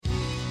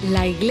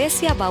La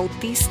Iglesia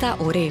Bautista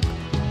Oreb,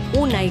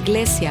 una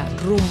iglesia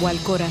rumbo al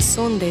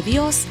corazón de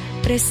Dios,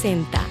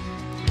 presenta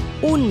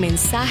un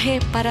mensaje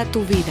para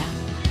tu vida.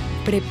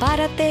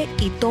 Prepárate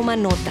y toma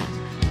nota,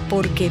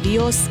 porque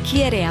Dios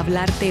quiere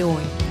hablarte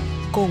hoy.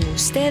 Con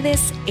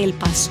ustedes, el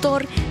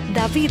pastor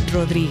David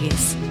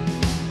Rodríguez.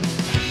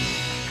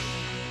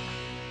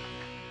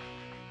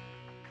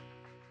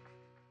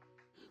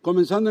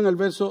 Comenzando en el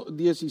verso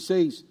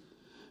 16.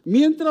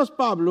 Mientras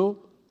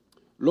Pablo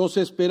los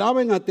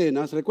esperaba en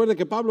Atenas, recuerde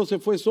que Pablo se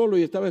fue solo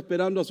y estaba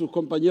esperando a sus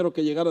compañeros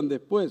que llegaran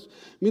después.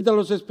 Mientras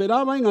los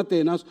esperaba en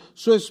Atenas,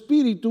 su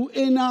espíritu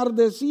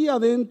enardecía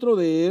dentro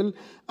de él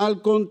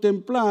al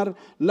contemplar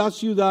la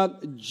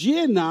ciudad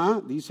llena,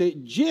 dice,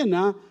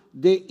 llena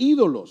de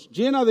ídolos,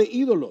 llena de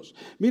ídolos.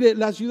 Mire,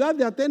 la ciudad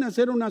de Atenas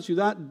era una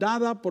ciudad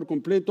dada por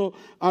completo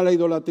a la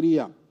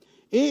idolatría.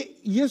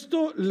 Y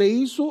esto le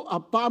hizo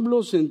a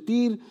Pablo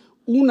sentir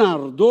un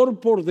ardor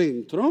por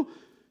dentro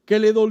que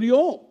le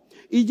dolió.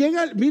 Y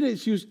llega, mire,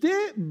 si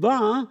usted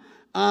va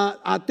a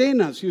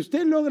Atenas, si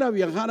usted logra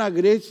viajar a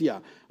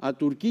Grecia, a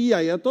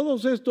Turquía y a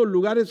todos estos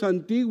lugares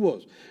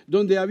antiguos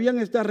donde habían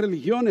estas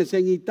religiones,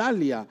 en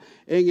Italia,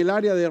 en el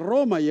área de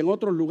Roma y en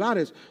otros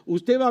lugares,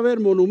 usted va a ver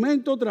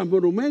monumento tras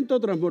monumento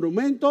tras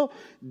monumento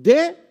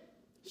de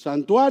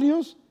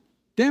santuarios,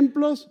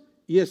 templos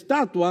y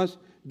estatuas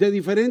de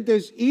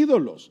diferentes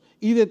ídolos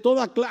y de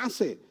toda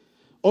clase.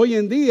 Hoy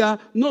en día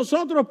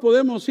nosotros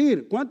podemos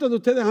ir. ¿Cuántos de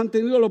ustedes han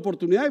tenido la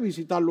oportunidad de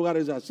visitar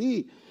lugares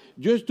así?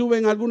 Yo estuve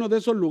en algunos de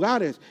esos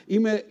lugares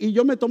y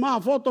yo me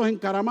tomaba fotos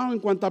encaramado en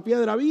cuanta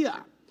piedra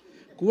había.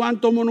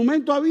 Cuánto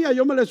monumento había,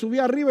 yo me le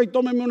subía arriba y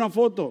tómenme una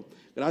foto.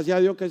 Gracias a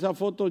Dios que esas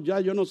fotos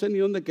ya yo no sé ni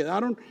dónde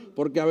quedaron,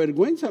 porque a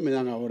vergüenza me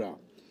dan ahora.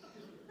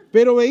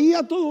 Pero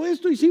veía todo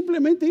esto y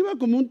simplemente iba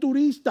como un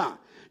turista.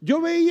 Yo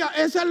veía,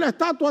 esa es la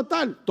estatua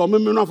tal,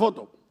 tómenme una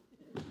foto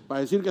para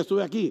decir que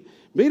estuve aquí.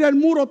 Mira el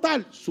muro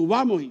tal,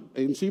 subamos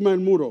encima del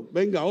muro,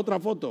 venga, otra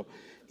foto.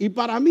 Y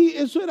para mí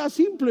eso era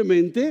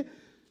simplemente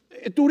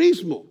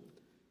turismo.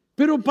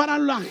 Pero para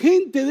la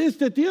gente de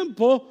este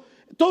tiempo,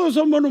 todos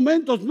esos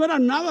monumentos no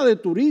eran nada de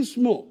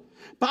turismo.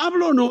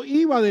 Pablo no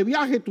iba de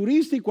viaje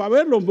turístico a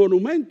ver los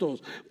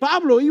monumentos.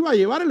 Pablo iba a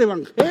llevar el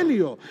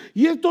evangelio.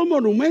 Y estos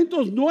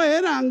monumentos no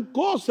eran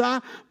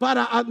cosa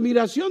para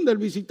admiración del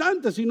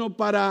visitante, sino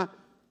para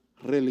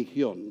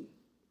religión,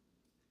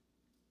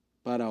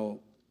 para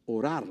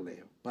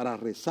orarle, para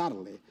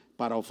rezarle,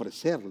 para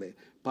ofrecerle,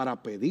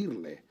 para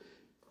pedirle,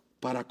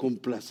 para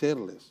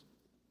complacerles.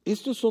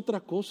 Esto es otra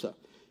cosa.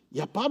 Y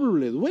a Pablo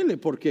le duele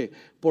porque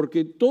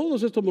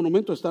todos estos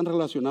monumentos están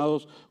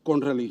relacionados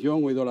con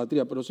religión o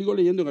idolatría. Pero sigo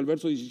leyendo en el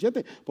verso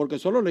 17 porque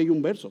solo leí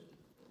un verso.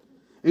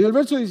 En el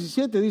verso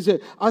 17 dice,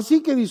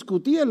 así que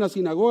discutía en la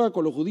sinagoga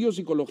con los judíos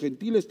y con los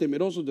gentiles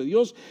temerosos de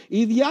Dios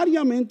y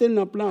diariamente en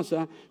la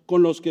plaza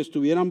con los que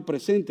estuvieran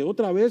presentes.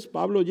 Otra vez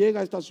Pablo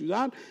llega a esta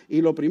ciudad y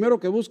lo primero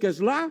que busca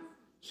es la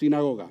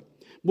sinagoga.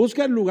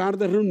 Busca el lugar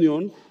de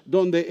reunión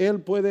donde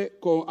él puede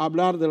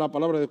hablar de la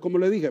palabra de Dios. Como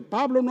le dije,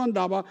 Pablo no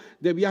andaba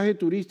de viaje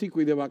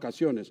turístico y de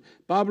vacaciones.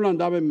 Pablo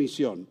andaba en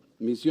misión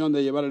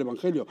de llevar el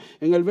evangelio.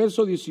 En el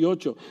verso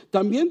 18,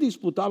 también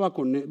disputaban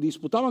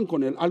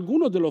con él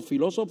algunos de los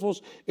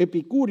filósofos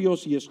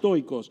epicúreos y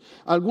estoicos.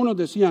 Algunos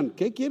decían,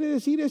 ¿qué quiere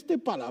decir este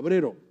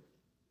palabrero?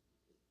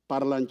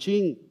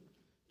 Parlanchín,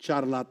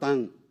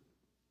 charlatán.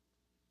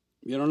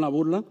 ¿Vieron la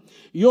burla?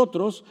 Y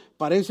otros,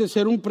 parece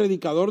ser un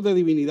predicador de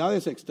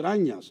divinidades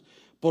extrañas,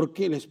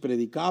 porque les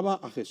predicaba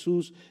a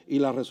Jesús y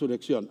la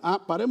resurrección.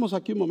 Paremos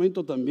aquí un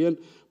momento también,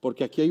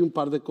 porque aquí hay un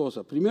par de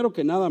cosas. Primero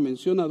que nada,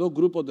 menciona dos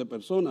grupos de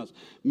personas.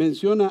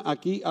 Menciona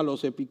aquí a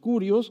los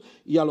epicúreos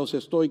y a los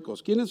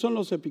estoicos. ¿Quiénes son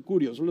los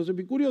epicúreos? Los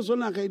epicúreos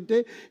son la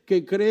gente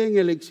que cree en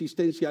el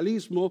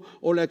existencialismo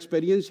o la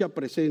experiencia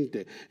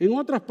presente. En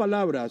otras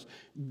palabras,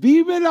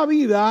 vive la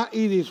vida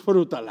y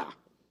disfrútala.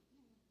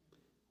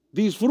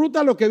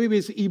 Disfruta lo que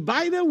vives. Y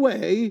by the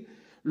way,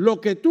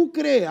 lo que tú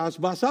creas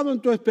basado en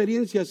tu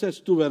experiencia, esa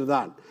es tu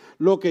verdad.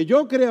 Lo que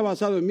yo crea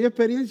basado en mi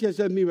experiencia,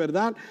 esa es mi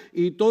verdad.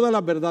 Y todas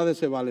las verdades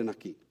se valen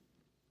aquí.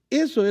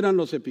 Eso eran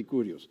los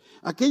epicúreos.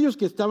 Aquellos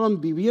que estaban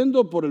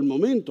viviendo por el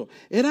momento.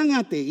 Eran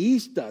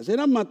ateístas,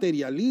 eran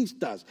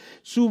materialistas.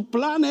 Su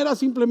plan era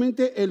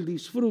simplemente el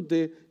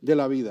disfrute de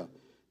la vida.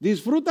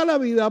 Disfruta la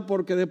vida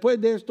porque después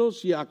de esto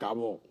se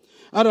acabó.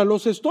 Ahora,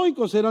 los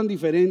estoicos eran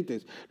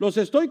diferentes. Los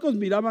estoicos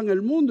miraban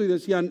el mundo y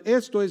decían,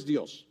 esto es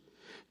Dios.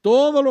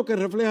 Todo lo que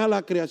refleja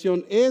la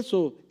creación,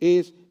 eso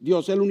es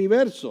Dios, el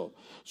universo.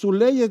 Sus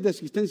leyes de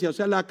existencia, o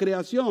sea, la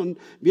creación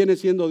viene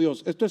siendo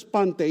Dios. Esto es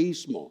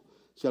panteísmo.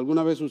 Si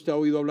alguna vez usted ha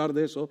oído hablar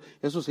de eso,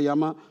 eso se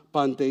llama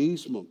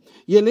panteísmo.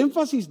 Y el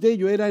énfasis de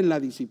ello era en la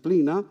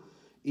disciplina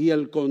y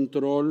el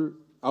control,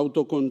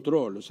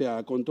 autocontrol, o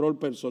sea, control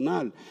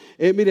personal.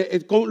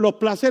 Los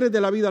placeres de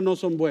la vida no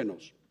son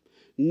buenos.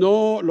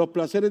 No, los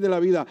placeres de la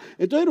vida.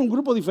 Entonces era un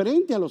grupo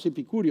diferente a los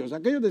epicúreos.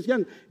 Aquellos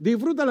decían,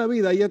 disfruta la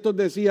vida, y estos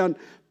decían,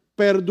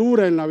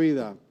 perdura en la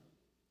vida.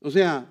 O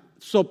sea,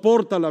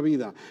 soporta la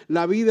vida.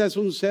 La vida es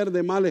un ser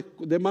de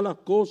malas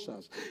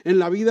cosas. En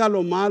la vida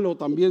lo malo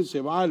también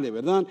se vale,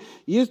 ¿verdad?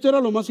 Y esto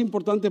era lo más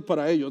importante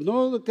para ellos.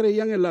 No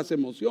creían en las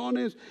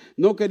emociones,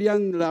 no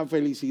querían la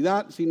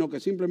felicidad, sino que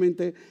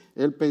simplemente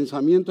el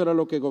pensamiento era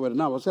lo que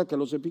gobernaba. O sea que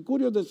los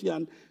epicúreos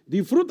decían,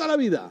 disfruta la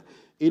vida.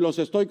 Y los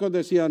estoicos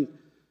decían,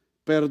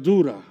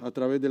 perdura a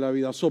través de la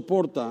vida,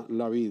 soporta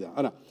la vida.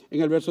 Ahora,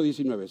 en el verso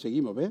 19,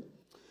 seguimos, ¿ve?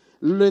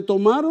 Le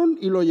tomaron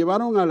y lo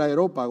llevaron al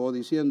areópago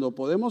diciendo,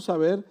 ¿podemos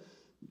saber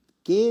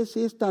qué es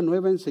esta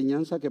nueva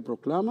enseñanza que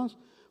proclamas?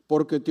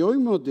 Porque te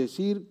oímos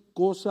decir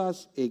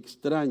cosas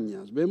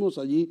extrañas. Vemos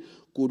allí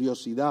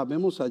curiosidad,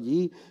 vemos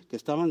allí que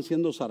estaban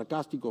siendo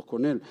sarcásticos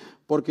con él.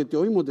 Porque te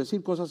oímos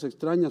decir cosas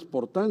extrañas,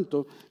 por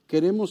tanto,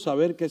 queremos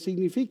saber qué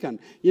significan.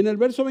 Y en el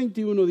verso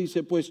 21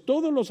 dice, pues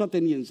todos los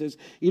atenienses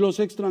y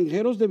los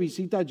extranjeros de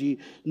visita allí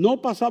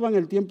no pasaban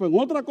el tiempo en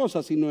otra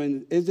cosa, sino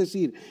en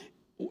decir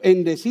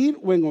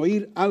o en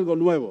oír algo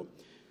nuevo.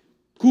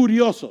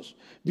 Curiosos.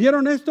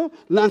 ¿Vieron esto?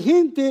 La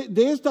gente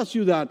de esta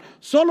ciudad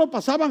solo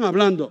pasaban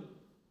hablando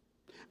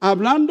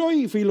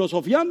y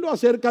filosofiando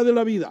acerca de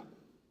la vida.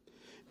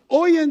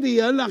 Hoy en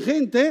día la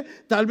gente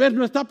tal vez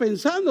no está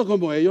pensando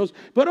como ellos,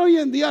 pero hoy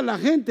en día la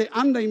gente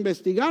anda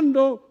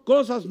investigando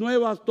cosas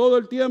nuevas todo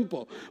el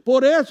tiempo.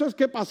 Por eso es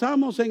que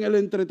pasamos en el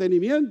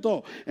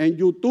entretenimiento, en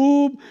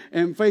YouTube,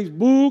 en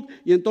Facebook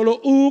y en todo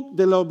lo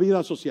de la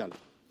vida social.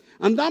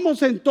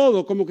 Andamos en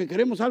todo como que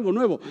queremos algo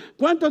nuevo.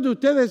 ¿Cuántos de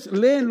ustedes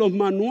leen los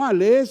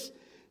manuales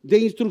de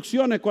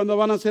instrucciones cuando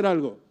van a hacer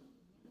algo?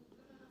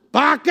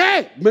 ¿Para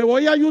qué? Me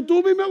voy a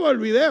YouTube y me voy al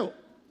video,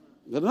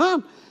 ¿verdad?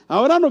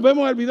 Ahora nos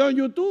vemos el video en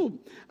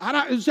YouTube.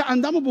 Ahora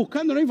andamos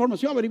buscando una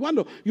información,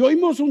 averiguando. Y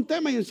oímos un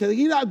tema y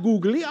enseguida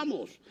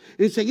googleamos.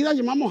 Enseguida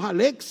llamamos a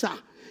Alexa.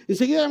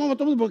 Enseguida llamamos a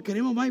todo el mundo porque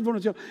queremos más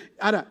información.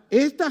 Ahora,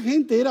 esta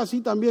gente era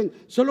así también,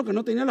 solo que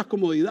no tenía las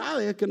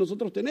comodidades que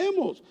nosotros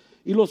tenemos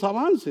y los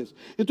avances.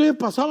 Entonces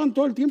pasaban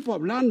todo el tiempo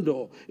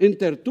hablando, en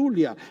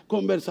tertulia,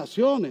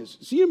 conversaciones.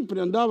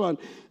 Siempre andaban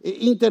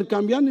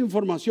intercambiando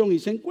información y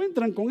se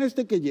encuentran con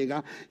este que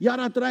llega y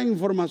ahora trae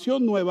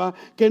información nueva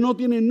que no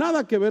tiene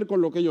nada que ver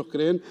con lo que ellos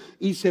creen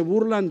y se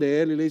burlan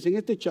de él y le dicen,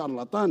 este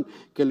charlatán,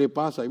 ¿qué le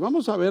pasa? Y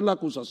vamos a ver la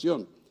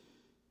acusación.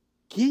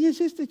 ¿Quién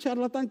es este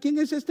charlatán? ¿Quién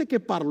es este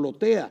que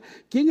parlotea?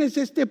 ¿Quién es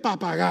este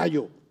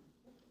papagayo?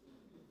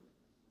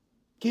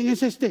 ¿Quién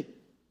es este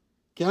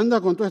que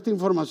anda con toda esta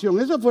información?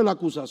 Esa fue la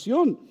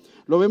acusación.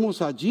 Lo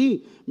vemos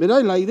allí.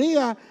 ¿Verdad? La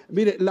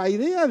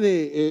idea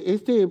de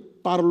este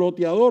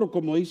parloteador,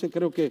 como dice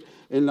creo que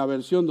en la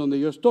versión donde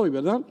yo estoy,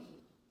 ¿verdad?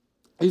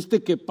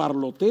 Este que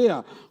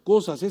parlotea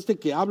cosas, este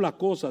que habla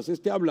cosas,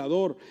 este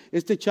hablador,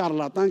 este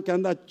charlatán que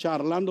anda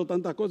charlando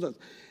tantas cosas.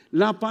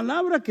 La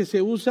palabra que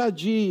se usa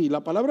allí,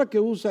 la palabra que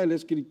usa el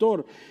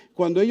escritor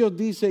cuando ellos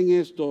dicen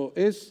esto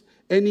es,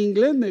 en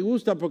inglés me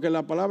gusta porque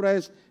la palabra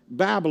es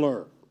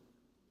babbler,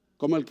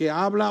 como el que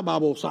habla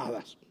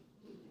babosadas,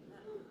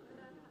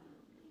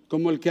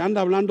 como el que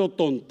anda hablando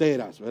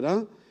tonteras,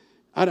 ¿verdad?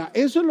 Ahora,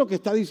 eso es lo que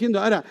está diciendo.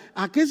 Ahora,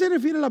 ¿a qué se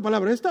refiere la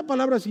palabra? Esta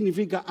palabra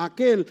significa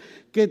aquel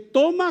que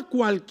toma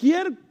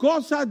cualquier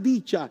cosa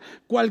dicha,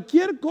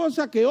 cualquier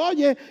cosa que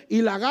oye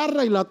y la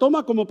agarra y la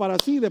toma como para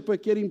sí y después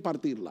quiere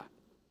impartirla.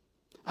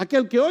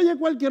 Aquel que oye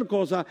cualquier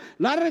cosa,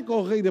 la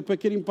recoge y después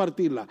quiere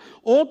impartirla.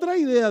 Otra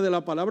idea de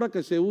la palabra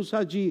que se usa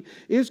allí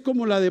es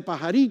como la de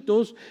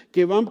pajaritos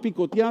que van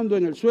picoteando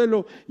en el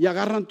suelo y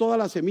agarran toda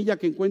la semilla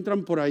que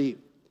encuentran por ahí.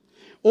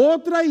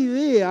 Otra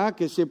idea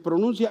que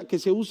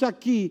se usa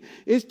aquí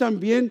es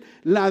también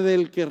la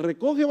del que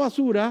recoge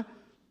basura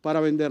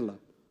para venderla.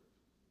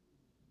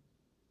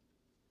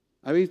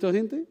 ¿Ha visto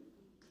gente?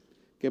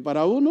 Que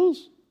para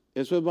unos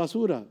eso es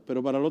basura,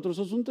 pero para los otros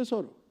eso es un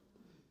tesoro.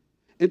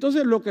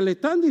 Entonces lo que le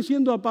están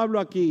diciendo a Pablo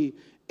aquí,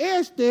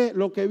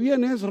 lo que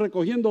viene es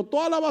recogiendo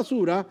toda la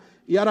basura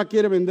y ahora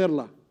quiere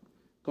venderla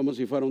como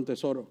si fuera un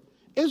tesoro.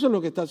 Eso es lo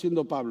que está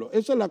haciendo Pablo,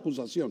 esa es la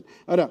acusación.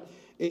 Ahora,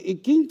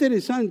 qué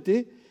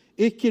interesante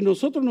es que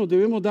nosotros nos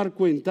debemos dar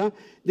cuenta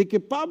de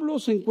que Pablo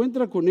se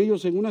encuentra con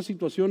ellos en una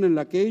situación en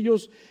la que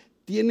ellos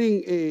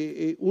tienen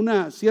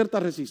una cierta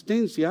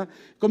resistencia,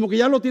 como que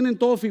ya lo tienen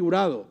todo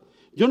figurado.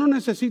 Yo no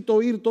necesito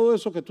oír todo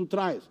eso que tú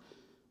traes.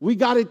 We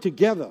got it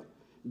together.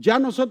 Ya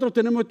nosotros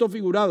tenemos esto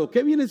figurado.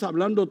 ¿Qué vienes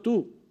hablando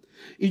tú?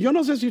 Y yo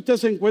no sé si usted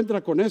se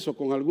encuentra con eso,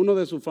 con alguno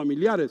de sus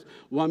familiares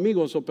o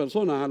amigos o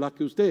personas a las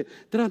que usted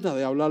trata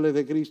de hablarles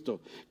de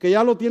Cristo, que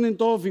ya lo tienen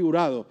todo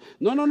figurado.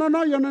 No,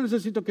 yo no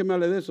necesito que me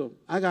hable de eso.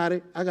 I got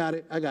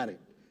it.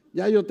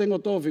 Ya yo tengo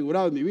todo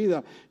figurado en mi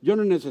vida. Yo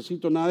no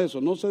necesito nada de eso.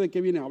 No sé de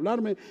qué viene a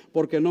hablarme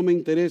porque no me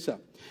interesa.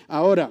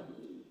 Ahora,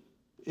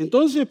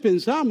 entonces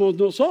pensamos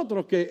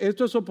nosotros que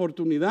esto es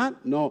oportunidad.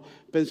 No,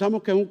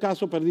 pensamos que es un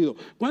caso perdido.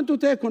 ¿Cuántos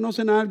de ustedes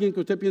conocen a alguien que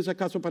usted piensa es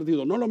caso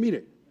perdido? No lo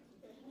mire.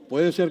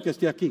 Puede ser que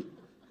esté aquí.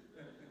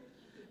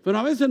 Pero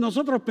a veces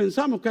nosotros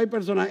pensamos que hay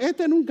personas,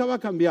 este nunca va a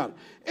cambiar,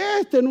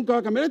 este nunca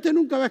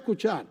va a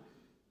escuchar.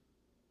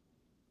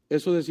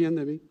 Eso decían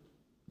de mí.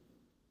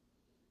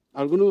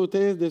 ¿Algunos de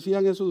ustedes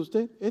decían eso de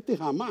usted? Este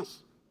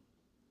jamás.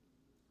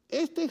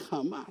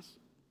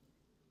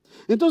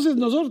 Entonces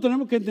nosotros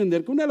tenemos que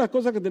entender que una de las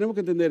cosas que tenemos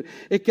que entender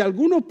es que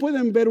algunos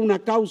pueden ver una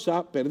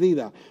causa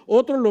perdida,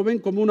 otros lo ven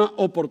como una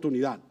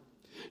oportunidad.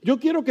 Yo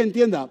quiero que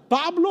entienda,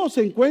 Pablo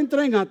se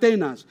encuentra en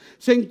Atenas,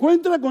 se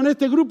encuentra con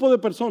este grupo de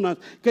personas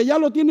que ya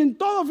lo tienen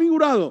todo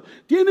figurado,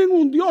 tienen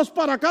un Dios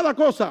para cada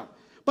cosa,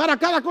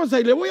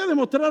 y le voy a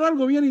demostrar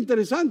algo bien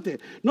interesante.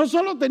 No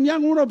solo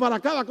tenían uno para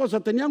cada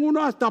cosa, tenían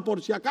uno hasta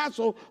por si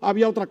acaso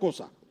había otra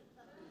cosa.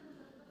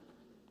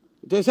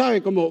 Usted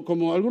sabe,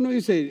 como algunos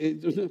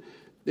dicen,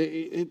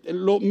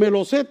 me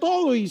lo sé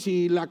todo y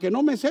si la que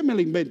no me sé me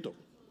la invento.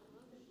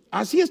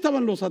 Así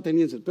estaban los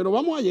atenienses, pero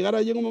vamos a llegar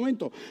allí en un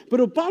momento.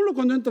 Pero Pablo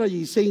cuando entra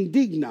allí se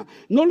indigna,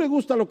 no le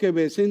gusta lo que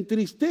ve, se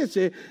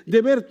entristece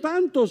de ver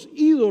tantos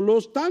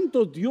ídolos,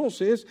 tantos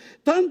dioses,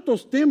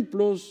 tantos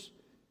templos.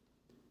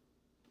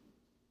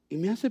 Y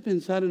me hace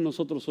pensar en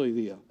nosotros hoy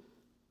día.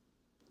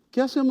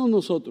 ¿Qué hacemos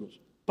nosotros?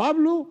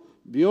 Pablo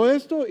vio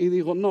esto y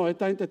dijo, no,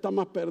 esta gente está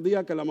más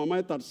perdida que la mamá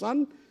de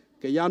Tarzán,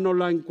 que ya no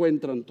la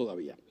encuentran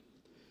todavía.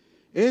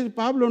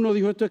 Pablo no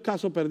dijo esto es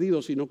caso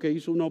perdido, sino que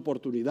hizo una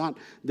oportunidad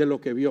de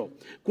lo que vio.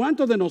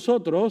 ¿Cuántos de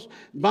nosotros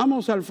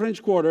vamos al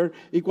French Quarter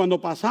y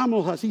cuando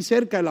pasamos así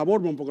cerca de la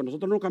Bourbon, porque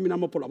nosotros no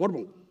caminamos por la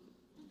Bourbon,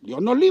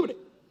 Dios nos libre,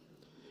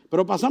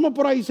 pero pasamos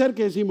por ahí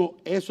cerca y decimos,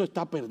 eso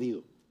está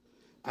perdido,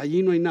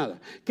 allí no hay nada?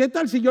 ¿Qué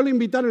tal si yo le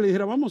invitara y le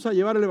dijera, vamos a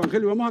llevar el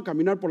evangelio, vamos a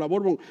caminar por la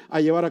Bourbon a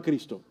llevar a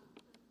Cristo?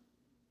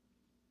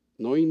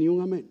 No hay ni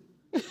un amén.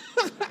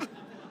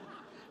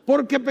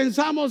 Porque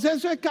pensamos,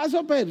 eso es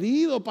caso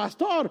perdido,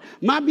 pastor.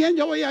 Más bien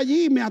yo voy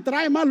allí y me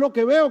atrae más lo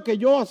que veo que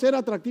yo hacer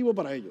atractivo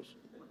para ellos.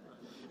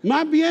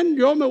 Más bien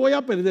yo me voy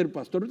a perder,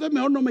 pastor. Entonces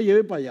mejor no me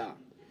lleve para allá.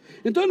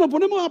 Entonces nos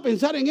ponemos a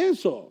pensar en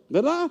eso,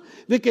 ¿verdad?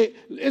 De que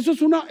eso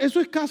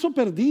es caso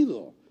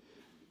perdido.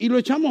 Y lo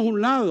echamos a un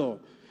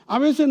lado. A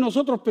veces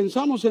nosotros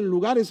pensamos en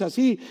lugares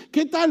así.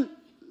 ¿Qué tal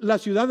la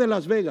ciudad de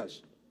Las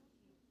Vegas?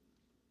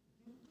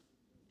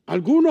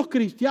 Algunos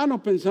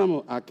cristianos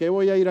pensamos, ¿a qué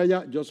voy a ir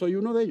allá? Yo soy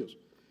uno de ellos.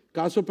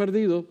 Caso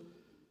perdido,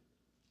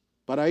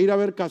 para ir a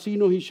ver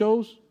casinos y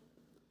shows.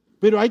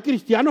 Pero hay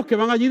cristianos que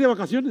van allí de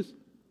vacaciones.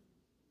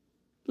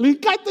 Les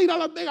encanta ir a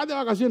Las Vegas de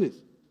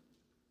vacaciones.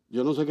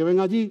 Yo no sé qué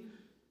ven allí.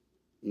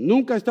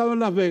 Nunca he estado en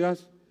Las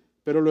Vegas,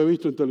 pero lo he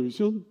visto en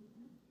televisión.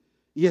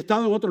 Y he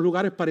estado en otros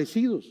lugares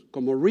parecidos,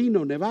 como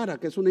Reno, Nevada,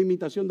 que es una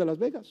imitación de Las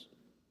Vegas.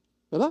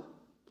 ¿Verdad?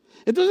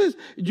 Entonces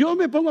yo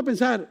me pongo a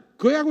pensar,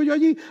 ¿qué hago yo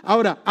allí?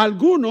 Ahora,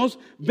 algunos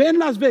ven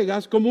Las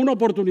Vegas como una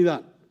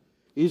oportunidad.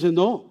 Y dicen,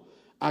 no.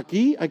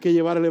 Aquí hay que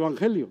llevar el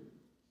evangelio.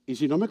 Y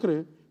si no me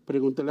cree,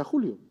 pregúntele a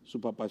Julio.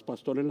 Su papá es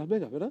pastor en Las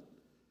Vegas, ¿verdad?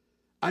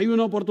 Hay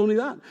una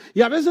oportunidad.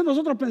 Y a veces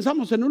nosotros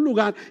pensamos en un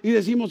lugar y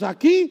decimos,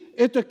 aquí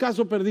esto es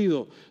caso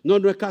perdido. No,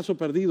 no es caso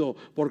perdido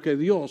porque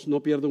Dios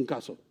no pierde un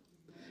caso.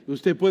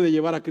 Usted puede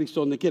llevar a Cristo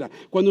donde quiera.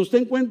 Cuando usted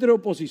encuentre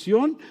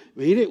oposición,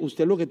 mire,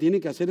 usted lo que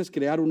tiene que hacer es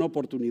crear una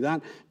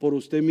oportunidad por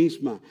usted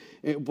misma,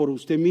 por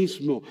usted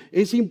mismo.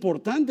 Es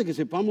importante que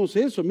sepamos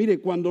eso. Mire,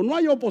 cuando no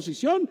hay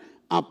oposición,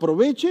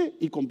 aproveche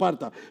y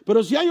comparta.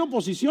 Pero si hay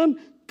oposición,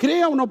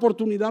 crea una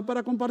oportunidad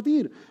para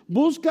compartir.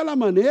 Busca la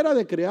manera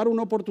de crear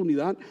una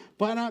oportunidad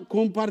para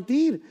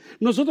compartir.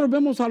 Nosotros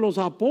vemos a los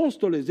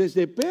apóstoles,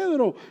 desde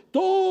Pedro,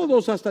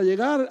 todos hasta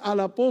llegar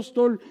al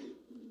apóstol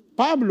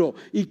Pablo,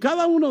 y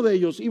cada uno de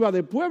ellos iba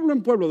de pueblo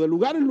en pueblo, de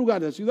lugar en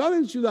lugar, de ciudad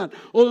en ciudad,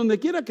 o donde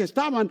quiera que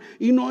estaban,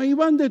 y no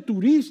iban de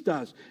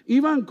turistas,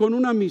 iban con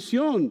una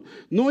misión,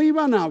 no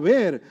iban a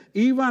ver,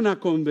 iban a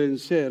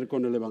convencer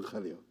con el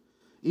evangelio,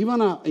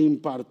 iban a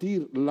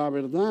impartir la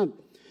verdad.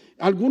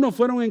 Algunos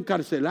fueron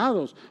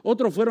encarcelados,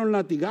 otros fueron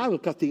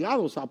latigados,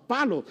 castigados a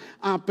palos,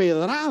 a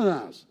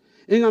pedradas,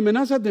 en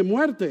amenazas de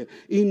muerte,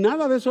 y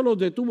nada de eso los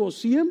detuvo.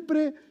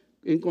 Siempre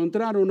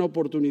encontraron una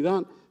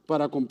oportunidad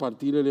para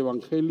compartir el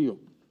evangelio.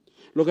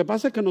 Lo que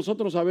pasa es que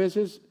nosotros a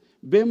veces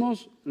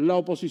vemos la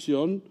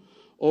oposición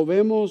o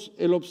vemos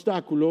el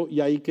obstáculo y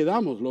ahí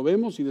quedamos, lo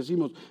vemos y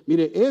decimos,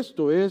 mire,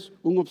 esto es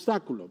un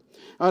obstáculo.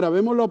 Ahora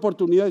vemos la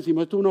oportunidad y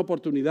decimos, esto es una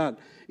oportunidad.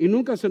 Y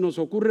nunca se nos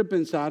ocurre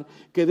pensar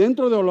que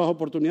dentro de las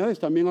oportunidades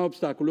también hay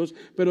obstáculos,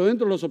 pero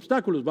dentro de los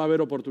obstáculos va a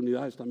haber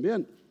oportunidades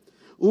también.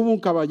 Hubo un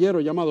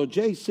caballero llamado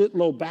J.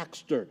 Sidlow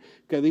Baxter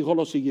que dijo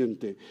lo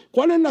siguiente: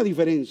 ¿cuál es la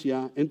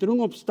diferencia entre un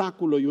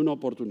obstáculo y una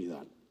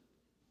oportunidad?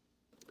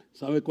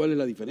 ¿Sabe cuál es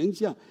la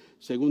diferencia?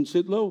 Según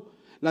Sidlow,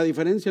 la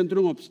diferencia entre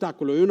un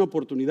obstáculo y una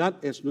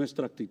oportunidad es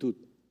nuestra actitud.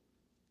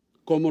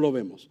 ¿Cómo lo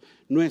vemos?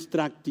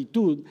 Nuestra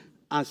actitud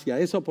hacia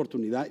esa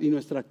oportunidad y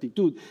nuestra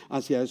actitud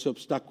hacia ese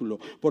obstáculo.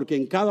 Porque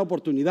en cada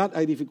oportunidad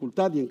hay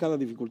dificultad y en cada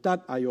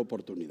dificultad hay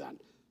oportunidad.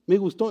 Me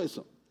gustó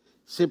eso.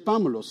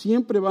 Sepámoslo,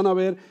 siempre van a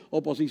haber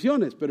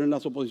oposiciones, pero en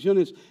las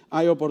oposiciones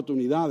hay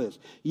oportunidades.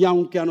 Y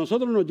aunque a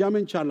nosotros nos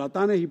llamen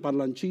charlatanes y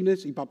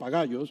parlanchines y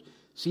papagayos,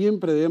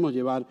 siempre debemos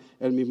llevar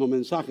el mismo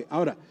mensaje.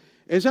 Ahora,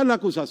 esa es la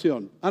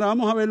acusación. Ahora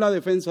vamos a ver la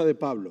defensa de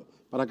Pablo,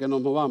 para que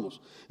nos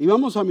movamos. Y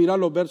vamos a mirar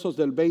los versos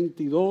del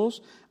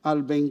 22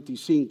 al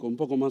 25, un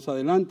poco más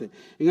adelante.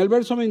 En el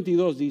verso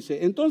 22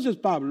 dice: entonces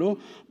Pablo,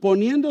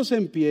 poniéndose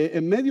en pie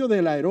en medio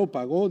del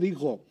areópago,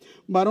 dijo: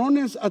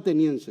 varones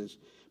atenienses,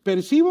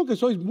 Percibo que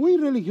sois muy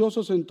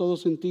religiosos en todo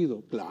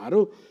sentido.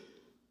 Claro,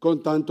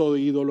 con tanto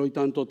ídolo y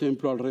tanto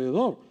templo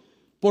alrededor.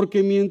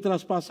 Porque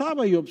mientras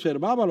pasaba y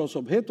observaba los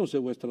objetos de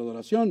vuestra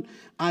adoración,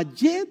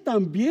 hallé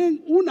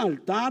también un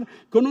altar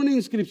con una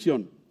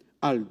inscripción: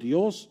 al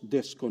Dios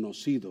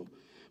desconocido.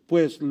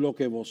 Pues lo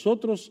que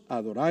vosotros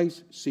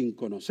adoráis sin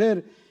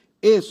conocer,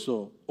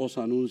 eso os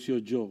anuncio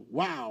yo.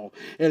 ¡Wow!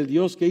 El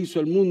Dios que hizo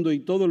el mundo y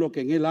todo lo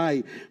que en él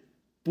hay,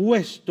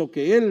 puesto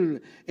que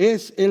Él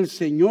es el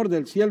Señor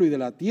del cielo y de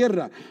la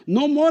tierra,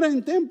 no mora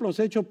en templos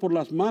hechos por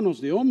las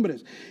manos de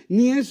hombres,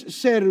 ni es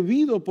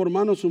servido por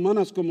manos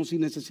humanas como si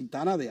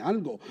necesitara de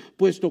algo,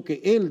 puesto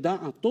que Él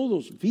da a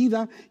todos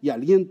vida y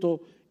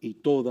aliento y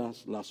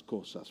todas las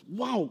cosas.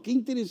 ¡Wow! ¡Qué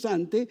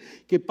interesante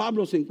que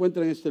Pablo se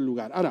encuentra en este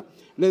lugar! Ahora,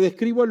 le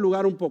describo el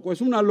lugar un poco.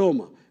 Es una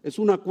loma, es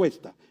una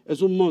cuesta,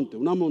 es un monte,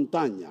 una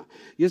montaña.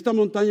 Y esta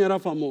montaña era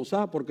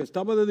famosa porque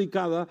estaba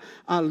dedicada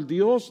al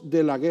dios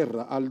de la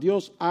guerra, al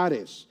dios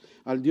Ares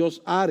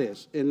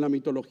en la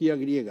mitología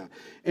griega.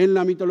 En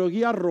la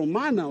mitología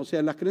romana, o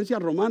sea, en las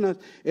creencias romanas,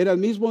 era el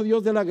mismo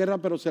dios de la guerra,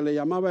 pero se le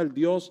llamaba el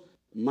dios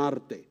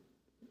Marte,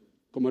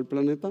 como el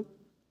planeta.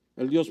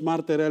 El dios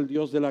Marte era el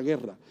dios de la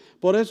guerra.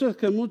 Por eso es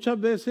que muchas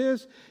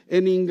veces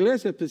en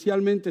inglés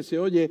especialmente se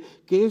oye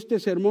que este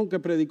sermón que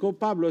predicó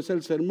Pablo es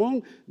el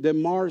sermón de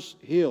Mars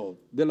Hill,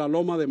 de la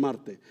loma de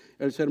Marte.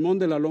 El sermón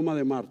de la loma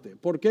de Marte.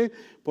 ¿Por qué?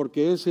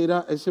 Porque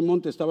ese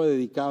monte estaba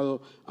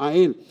dedicado a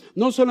él.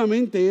 No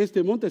solamente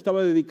este monte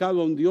estaba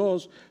dedicado a un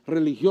dios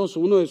religioso,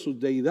 uno de sus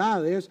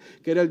deidades,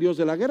 que era el dios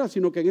de la guerra,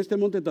 sino que en este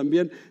monte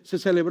también se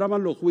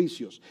celebraban los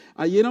juicios.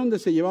 Allí era donde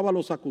se llevaba a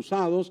los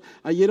acusados,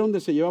 allí era donde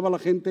se llevaba a la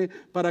gente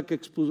para que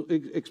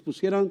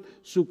expusieran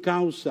su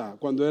causa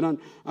cuando eran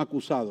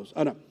acusados.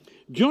 Ahora,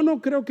 yo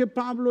no creo que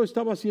Pablo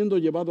estaba siendo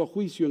llevado a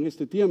juicio en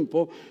este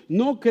tiempo,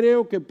 no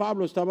creo que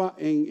Pablo estaba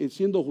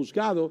siendo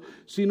juzgado,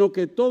 sino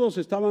que todos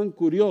estaban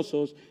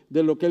curiosos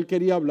de lo que él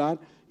quería hablar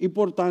y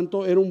por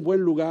tanto era un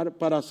buen lugar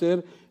para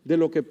hacer de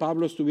lo que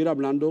Pablo estuviera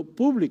hablando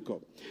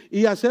público.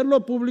 Y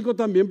hacerlo público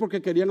también porque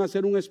querían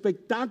hacer un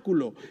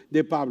espectáculo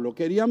de Pablo,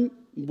 querían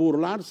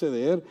burlarse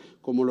de él,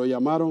 como lo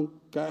llamaron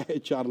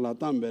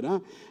charlatán, ¿verdad?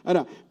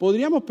 Ahora,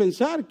 podríamos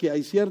pensar que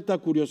hay cierta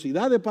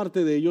curiosidad de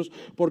parte de ellos,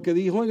 porque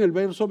dijo en el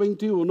verso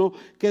 21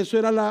 que eso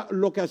era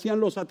lo que hacían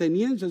los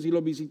atenienses y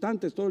los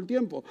visitantes todo el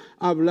tiempo,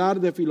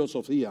 hablar de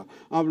filosofía,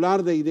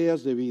 hablar de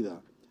ideas de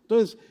vida.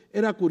 Entonces,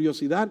 era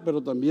curiosidad,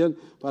 pero también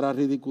para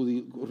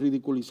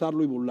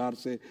ridiculizarlo y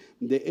burlarse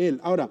de él.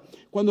 Ahora,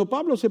 cuando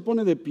Pablo se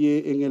pone de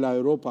pie en el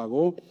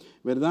Areópago,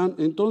 ¿verdad?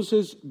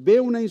 Entonces ve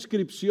una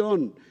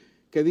inscripción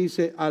que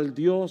dice: al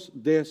Dios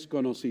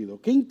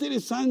desconocido. ¡Qué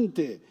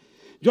interesante!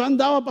 Yo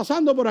andaba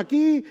pasando por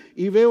aquí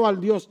y veo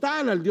al Dios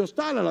tal, al Dios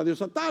tal, a la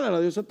diosa tal, a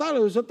la diosa tal, a la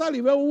diosa tal,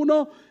 y veo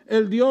uno,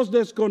 el Dios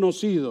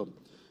desconocido.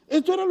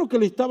 Esto era lo que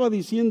le estaba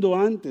diciendo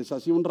antes,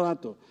 hace un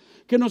rato,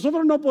 que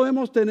nosotros no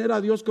podemos tener a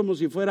Dios como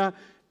si fuera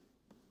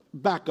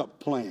backup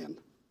plan,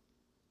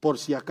 por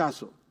si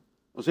acaso.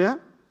 O sea,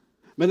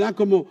 ¿verdad?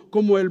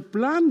 Como el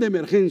plan de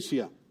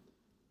emergencia.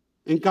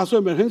 En caso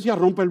de emergencia,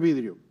 rompe el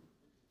vidrio.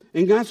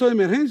 En caso de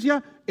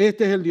emergencia,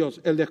 este es el Dios,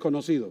 el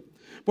desconocido.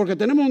 Porque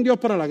tenemos un Dios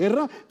para la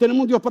guerra,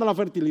 tenemos un Dios para la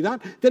fertilidad,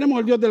 tenemos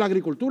el Dios de la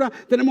agricultura,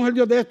 tenemos el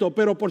Dios de esto,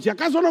 pero por si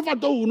acaso nos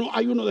faltó uno,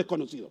 hay uno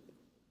desconocido.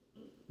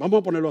 Vamos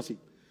a ponerlo así.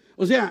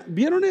 O sea,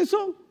 ¿vieron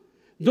eso?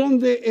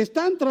 Donde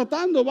están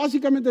tratando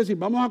básicamente de decir: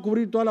 vamos a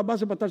cubrir todas las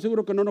bases para estar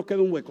seguros que no nos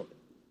quede un hueco.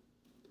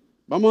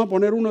 Vamos a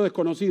poner uno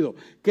desconocido,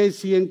 que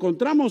si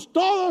encontramos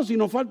todos y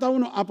nos falta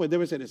uno, pues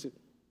debe ser ese.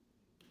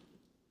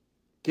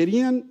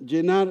 Querían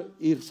llenar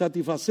y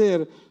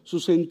satisfacer su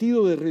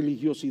sentido de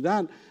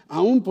religiosidad,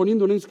 aún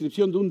poniendo una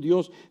inscripción de un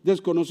Dios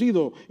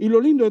desconocido. Y lo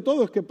lindo de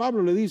todo es que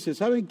Pablo le dice: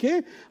 ¿saben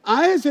qué?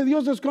 A ese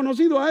Dios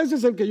desconocido, a ese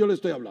es el que yo le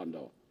estoy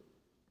hablando.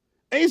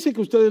 Ese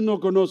que ustedes no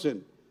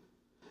conocen.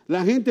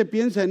 La gente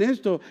piensa en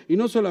esto y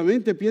no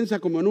solamente piensa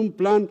como en un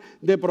plan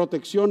de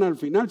protección al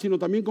final, sino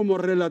también como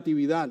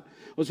relatividad.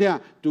 O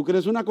sea, tú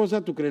crees una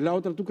cosa, tú crees la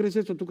otra, tú crees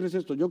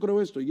esto, yo creo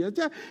esto. Y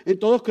ya,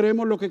 todos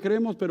creemos lo que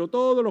creemos, pero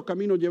todos los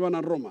caminos llevan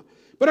a Roma.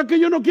 Pero es que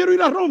yo no quiero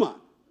ir a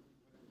Roma.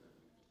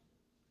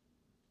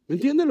 ¿Me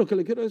entienden lo que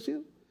le quiero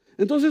decir?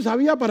 Entonces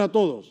había para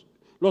todos.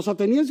 Los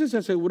atenienses se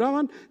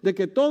aseguraban de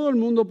que todo el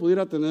mundo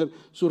pudiera tener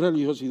su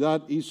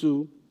religiosidad y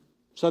su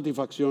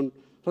satisfacción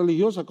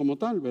religiosa como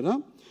tal, ¿verdad?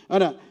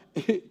 Ahora,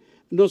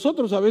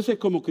 nosotros a veces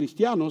como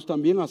cristianos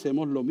también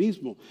hacemos lo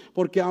mismo,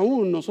 porque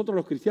aún nosotros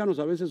los cristianos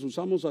a veces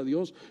usamos a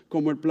Dios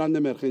como el plan de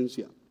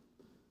emergencia.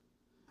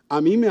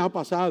 A mí me ha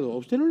pasado, ¿a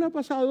usted no le ha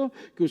pasado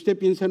que usted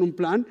piensa en un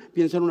plan,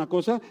 piensa en una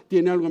cosa,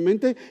 tiene algo en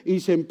mente y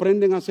se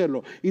emprende en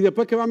hacerlo? Y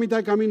después que va a mitad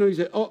de camino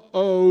dice: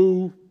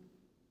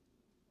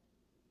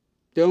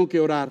 tengo que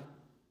orar.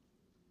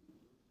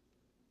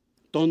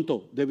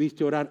 Tonto,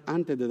 debiste orar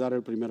antes de dar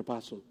el primer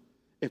paso.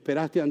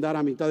 Esperaste a andar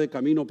a mitad de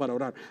camino para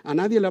orar. ¿A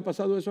nadie le ha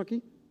pasado eso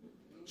aquí?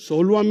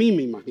 Solo a mí,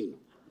 me imagino.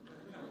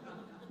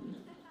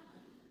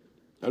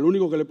 El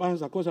único que le pasa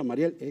esas cosas,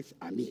 Mariel, es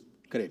a mí,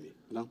 créeme,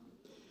 ¿no?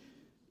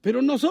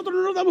 Pero nosotros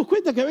no nos damos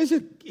cuenta que a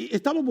veces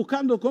estamos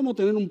buscando cómo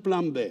tener un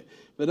plan B,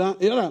 ¿verdad?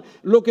 Y ahora,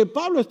 lo que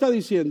Pablo está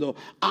diciendo,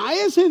 a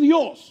ese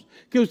Dios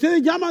que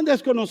ustedes llaman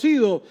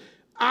desconocido,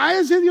 a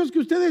ese Dios que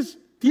ustedes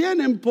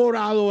tienen por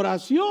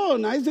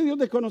adoración, a ese Dios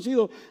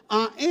desconocido,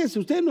 a ese,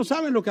 ustedes no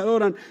saben lo que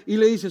adoran, y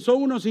le dice,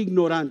 son unos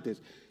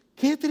ignorantes.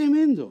 ¡Qué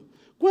tremendo!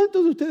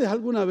 ¿Cuántos de ustedes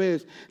alguna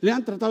vez le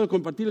han tratado de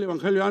compartir el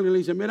evangelio a alguien y le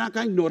dicen, mira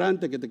acá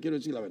ignorante que te quiero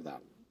decir la verdad?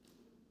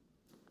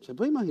 ¿Se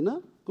puede imaginar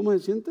cómo se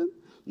sienten?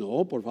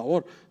 No, por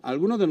favor,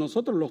 algunos de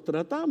nosotros los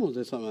tratamos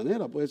de esa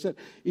manera, puede ser.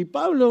 Y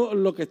Pablo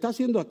lo que está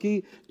haciendo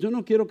aquí, yo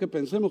no quiero que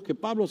pensemos que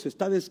Pablo se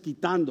está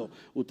desquitando.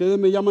 Ustedes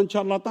me llaman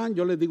charlatán,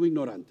 yo les digo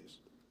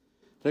ignorantes.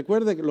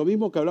 Recuerde que lo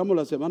mismo que hablamos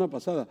la semana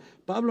pasada,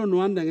 Pablo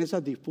no anda en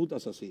esas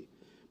disputas así.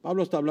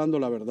 Pablo está hablando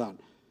la verdad.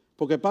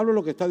 Porque Pablo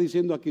lo que está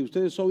diciendo aquí,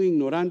 ustedes son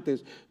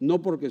ignorantes,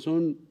 no porque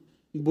son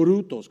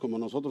brutos, como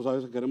nosotros a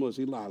veces queremos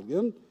decirle a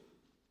alguien,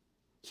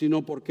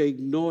 sino porque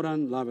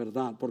ignoran la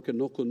verdad, porque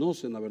no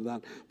conocen la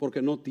verdad,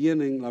 porque no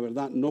tienen la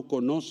verdad, no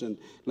conocen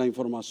la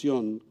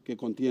información que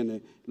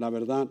contiene la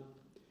verdad.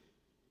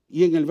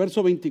 Y en el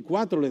verso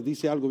 24 les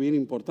dice algo bien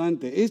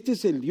importante. Este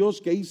es el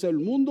Dios que hizo el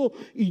mundo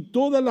y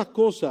todas las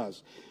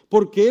cosas,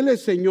 porque Él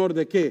es Señor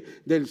 ¿de qué?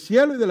 Del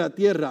cielo y de la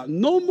tierra.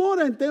 No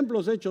mora en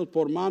templos hechos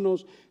por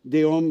manos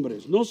de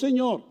hombres. No,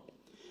 Señor.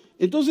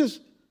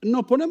 Entonces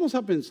nos ponemos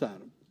a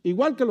pensar,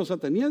 igual que los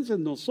atenienses,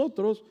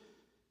 nosotros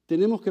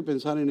tenemos que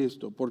pensar en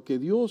esto, porque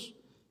Dios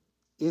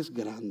es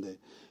grande.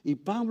 Y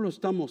Pablo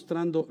está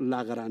mostrando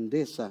la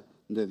grandeza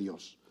de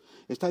Dios.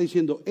 Está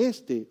diciendo,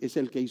 este es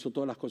el que hizo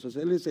todas las cosas.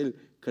 Él es el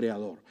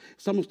creador.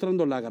 Está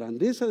mostrando la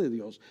grandeza de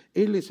Dios.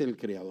 Él es el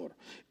creador.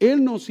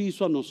 Él nos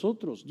hizo a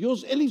nosotros.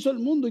 Él hizo el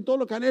mundo y todo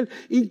lo que en él,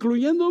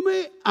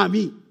 incluyéndome a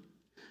mí,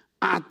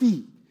 a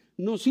ti.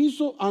 Nos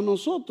hizo a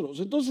nosotros.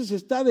 Entonces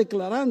está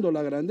declarando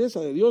la grandeza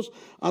de Dios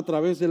a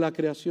través de la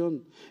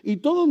creación. Y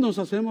todos nos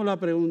hacemos la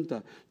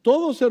pregunta.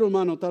 Todo ser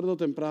humano tarde o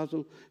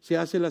temprano se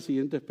hace las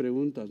siguientes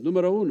preguntas.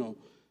 Número 1,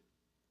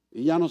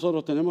 y ya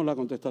nosotros tenemos la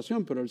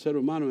contestación, pero el ser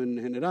humano en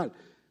general,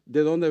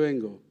 ¿de dónde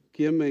vengo?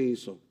 ¿Quién me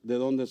hizo? ¿De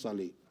dónde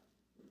salí?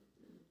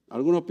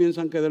 Algunos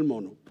piensan que del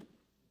mono.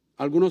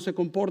 Algunos se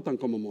comportan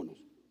como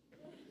monos.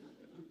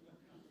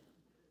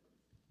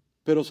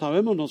 Pero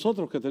sabemos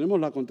nosotros que tenemos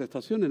la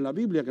contestación en la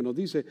Biblia que nos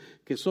dice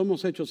que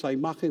somos hechos a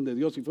imagen de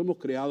Dios y fuimos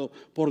creados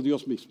por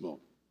Dios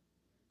mismo.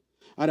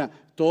 Ahora,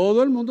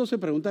 todo el mundo se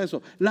pregunta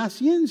eso. La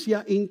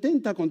ciencia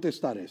intenta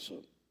contestar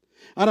eso.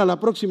 Ahora, la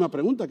próxima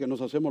pregunta que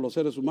nos hacemos los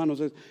seres humanos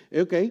es,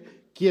 ok,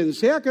 quien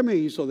sea que me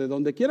hizo, de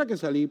donde quiera que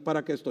salí,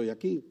 ¿para qué estoy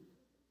aquí?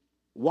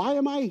 Why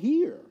am I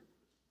here?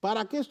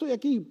 ¿Para qué estoy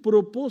aquí?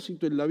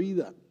 Propósito en la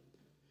vida.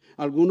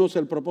 Algunos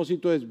el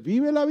propósito es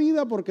vive la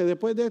vida porque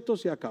después de esto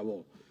se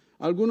acabó.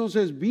 Algunos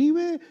es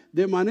vive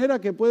de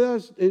manera que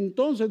puedas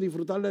entonces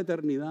disfrutar la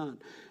eternidad.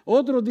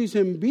 Otros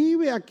dicen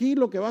vive aquí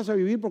lo que vas a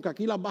vivir porque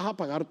aquí las vas a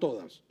pagar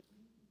todas.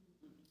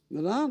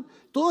 ¿Verdad?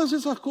 Todas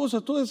esas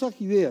cosas, todas esas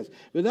ideas,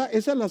 ¿verdad?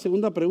 Esa es la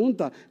segunda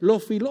pregunta.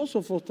 Los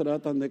filósofos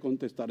tratan de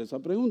contestar esa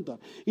pregunta.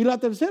 Y la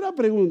tercera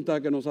pregunta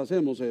que nos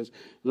hacemos es,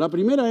 la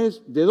primera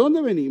es, ¿de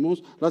dónde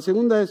venimos? La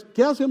segunda es,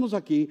 ¿qué hacemos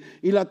aquí?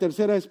 Y la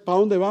tercera es, ¿para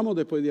dónde vamos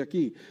después de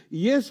aquí?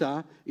 Y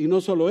esa, y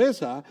no solo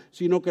esa,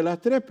 sino que las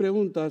tres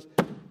preguntas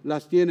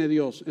las tiene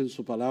Dios en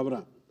su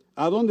palabra.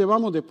 ¿A dónde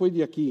vamos después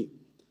de aquí?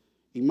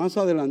 Y más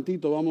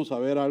adelantito vamos a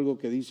ver algo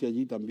que dice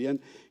allí también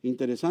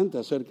interesante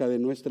acerca de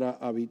nuestra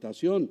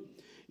habitación.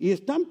 Y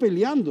están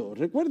peleando.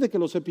 Recuerde que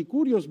los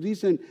epicúreos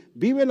dicen,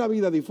 vive la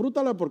vida,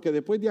 disfrútala porque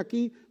después de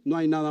aquí no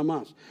hay nada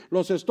más.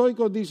 Los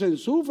estoicos dicen,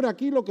 sufre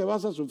aquí lo que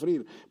vas a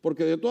sufrir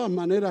porque de todas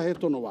maneras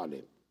esto no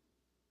vale.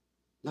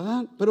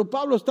 ¿Verdad? Pero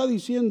Pablo está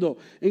diciendo,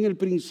 en el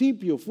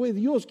principio fue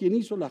Dios quien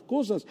hizo las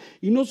cosas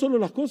y no solo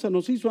las cosas,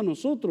 nos hizo a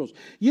nosotros.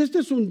 Y este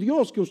es un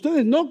Dios que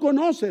ustedes no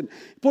conocen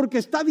porque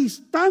está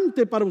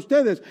distante para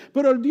ustedes.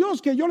 Pero el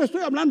Dios que yo le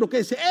estoy hablando, que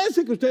es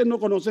ese que ustedes no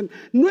conocen,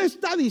 no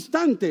está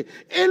distante.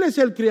 Él es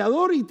el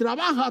creador y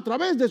trabaja a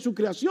través de su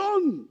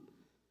creación.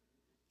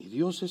 Y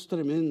Dios es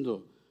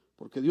tremendo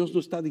porque Dios no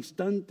está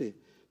distante,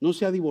 no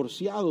se ha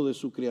divorciado de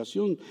su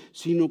creación,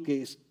 sino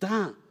que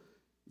está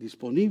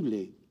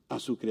disponible a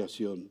su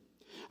creación.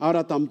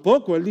 Ahora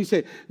tampoco, él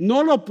dice,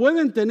 no lo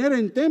pueden tener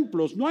en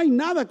templos, no hay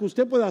nada que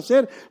usted pueda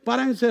hacer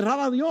para encerrar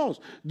a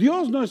Dios.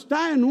 Dios no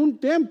está en un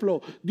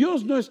templo,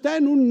 Dios no está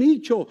en un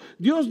nicho,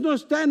 Dios no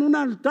está en un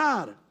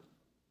altar.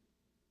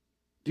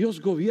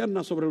 Dios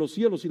gobierna sobre los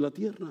cielos y la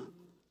tierra.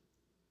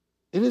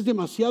 Él es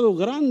demasiado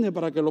grande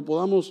para que lo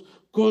podamos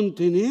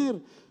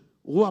contener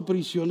o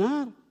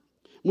aprisionar.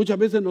 Muchas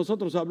veces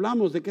nosotros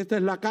hablamos de que esta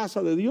es la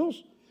casa de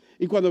Dios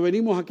y cuando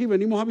venimos aquí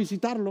venimos a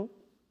visitarlo.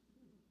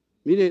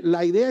 Mire,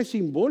 la idea es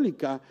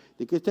simbólica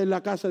de que esta es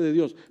la casa de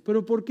Dios.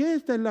 ¿Pero por qué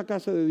esta es la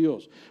casa de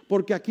Dios?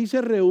 Porque aquí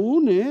se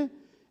reúne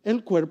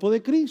el cuerpo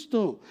de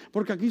Cristo.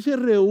 Porque aquí se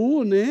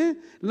reúne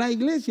la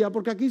iglesia.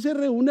 Porque aquí se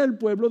reúne el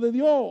pueblo de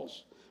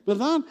Dios.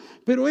 ¿Verdad?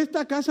 Pero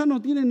esta casa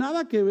no tiene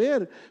nada que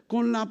ver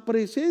con la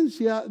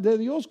presencia de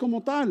Dios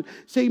como tal.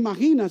 Se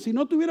imagina, si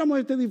no tuviéramos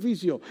este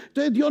edificio,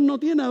 entonces Dios no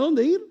tiene a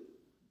dónde ir.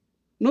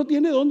 No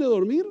tiene dónde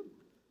dormir.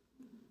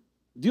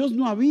 Dios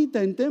no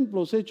habita en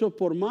templos hechos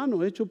por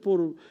manos, hechos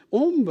por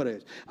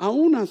hombres.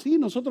 Aún así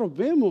nosotros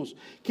vemos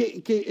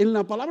que en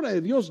la palabra de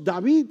Dios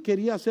David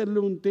quería hacerle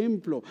un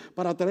templo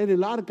para traer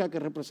el arca que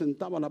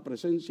representaba la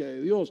presencia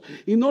de Dios.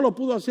 Y no lo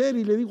pudo hacer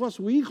y le dijo a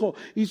su hijo.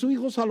 Y su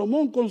hijo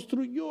Salomón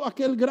construyó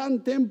aquel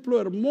gran templo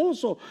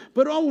hermoso.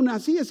 Pero aún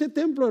así ese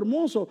templo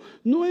hermoso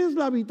no es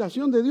la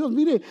habitación de Dios.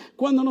 Mire,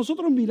 cuando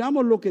nosotros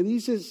miramos lo que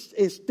dice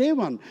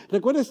Esteban.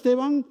 ¿Recuerda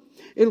Esteban?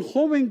 El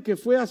joven que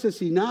fue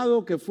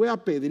asesinado, que fue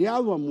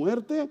apedreado a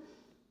muerte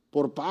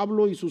por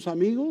Pablo y sus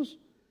amigos.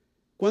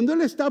 Cuando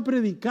él está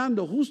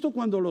predicando, justo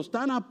cuando lo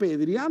están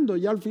apedreando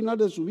ya al final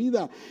de su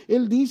vida,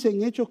 él dice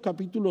en Hechos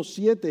capítulo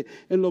 7,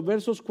 en los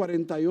versos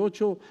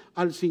 48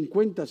 al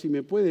 50, si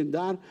me pueden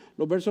dar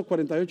los versos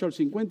 48 al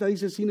 50,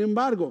 dice: sin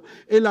embargo,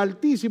 el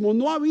Altísimo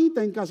no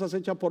habita en casas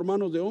hechas por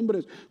manos de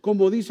hombres,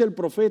 como dice el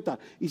profeta.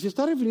 Y se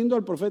está refiriendo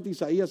al profeta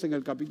Isaías en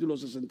el capítulo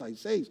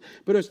 66.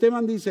 Pero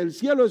Esteban dice: el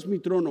cielo es mi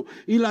trono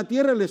y la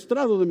tierra el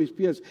estrado de mis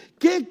pies.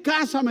 ¿Qué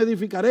casa me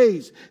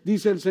edificaréis?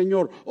 Dice el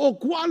Señor. ¿O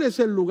cuál es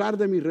el lugar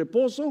de mi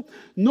reposo?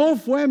 ¿No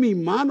fue mi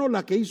mano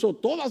la que hizo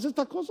todas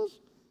estas cosas?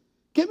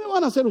 ¿Qué me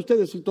van a hacer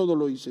ustedes si todo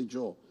lo hice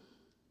yo?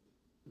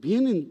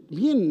 Bien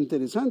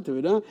interesante,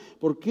 ¿verdad?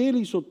 Porque Él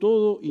hizo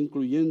todo,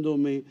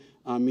 incluyéndome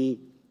a mí.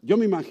 Yo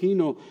me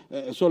imagino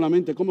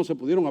solamente cómo se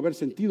pudieron haber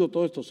sentido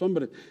todos estos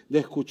hombres de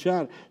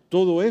escuchar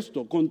todo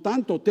esto, con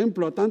tanto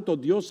templo a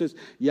tantos dioses,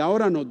 y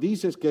ahora nos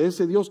dices que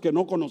ese Dios que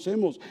no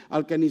conocemos,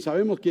 al que ni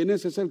sabemos quién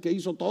es el que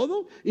hizo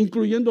todo,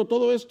 incluyendo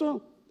todo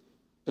esto.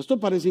 Esto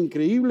parece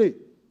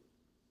increíble.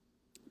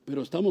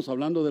 Pero estamos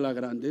hablando de la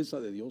grandeza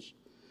de Dios.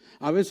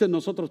 A veces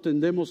nosotros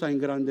tendemos a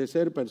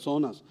engrandecer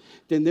personas,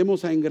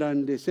 tendemos a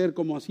engrandecer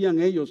como hacían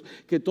ellos,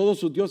 que todos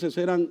sus dioses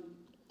eran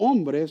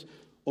hombres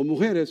o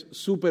mujeres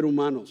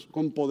superhumanos,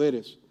 con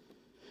poderes.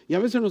 Y a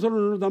veces nosotros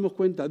no nos damos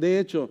cuenta. De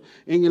hecho,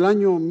 en el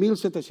año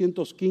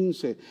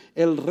 1715,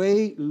 el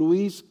rey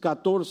Luis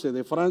XIV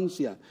de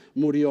Francia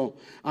murió.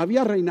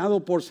 Había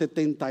reinado por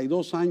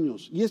 72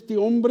 años. Y este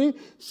hombre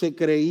se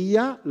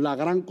creía la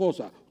gran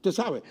cosa. Usted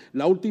sabe,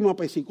 la última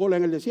pesicola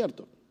en el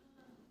desierto.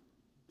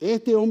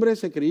 Este hombre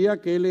se creía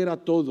que él era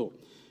todo.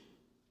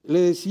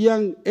 Le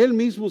decían, él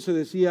mismo se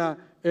decía,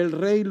 el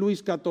rey Luis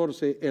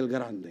XIV el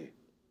Grande.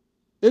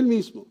 Él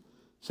mismo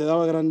se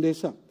daba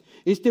grandeza.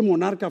 Este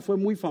monarca fue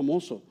muy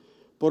famoso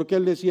porque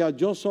él decía: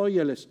 yo soy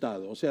el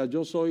Estado, o sea,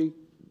 yo soy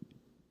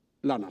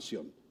la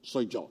nación,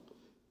 soy yo.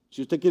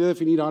 Si usted quiere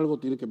definir algo,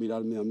 tiene que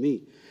mirarme a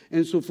mí.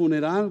 En su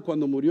funeral,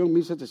 cuando murió en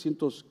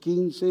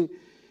 1715,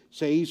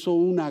 se hizo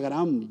una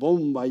gran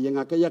bomba y en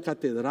aquella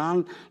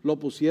catedral lo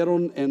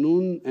pusieron en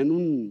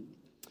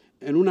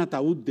un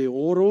ataúd de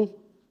oro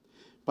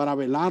para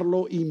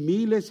velarlo, y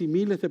miles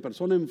de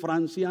personas en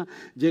Francia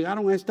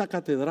llegaron a esta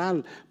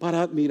catedral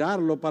para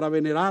admirarlo, para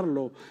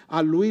venerarlo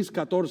a Luis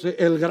XIV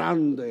el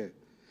Grande.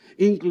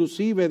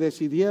 Inclusive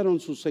decidieron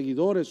sus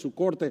seguidores, su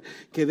corte,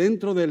 que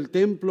dentro del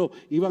templo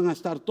iban a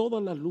estar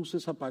todas las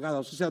luces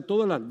apagadas, o sea,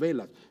 todas las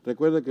velas.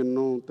 Recuerde que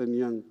no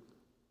tenían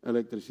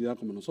electricidad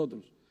como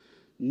nosotros.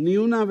 Ni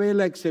una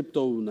vela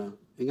excepto una,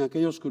 en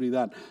aquella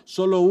oscuridad.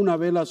 Solo una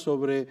vela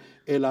sobre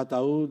el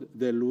ataúd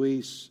de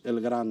Luis el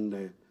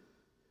Grande,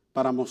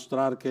 para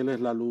mostrar que Él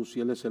es la luz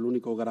y Él es el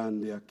único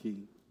grande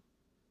aquí.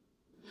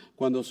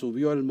 Cuando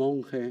subió el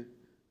monje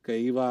que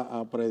iba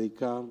a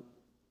predicar,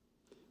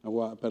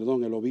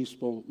 el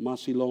obispo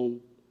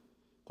Massillon,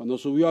 cuando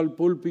subió al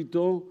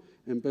púlpito,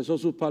 empezó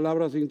sus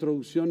palabras de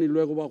introducción y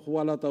luego bajó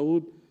al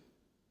ataúd,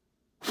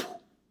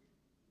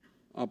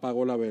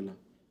 apagó la vela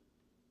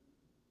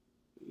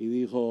y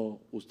dijo: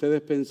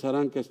 ustedes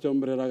pensarán que este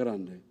hombre era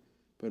grande,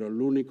 pero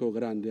el único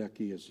grande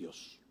aquí es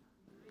Dios.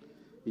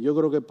 Y yo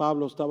creo que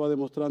Pablo estaba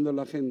demostrando a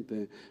la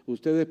gente: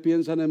 ustedes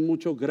piensan en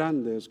muchos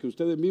grandes que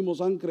ustedes mismos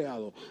han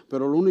creado,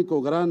 pero el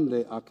único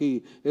grande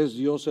aquí es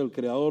Dios, el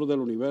creador del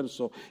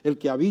universo, el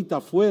que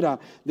habita fuera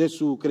de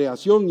su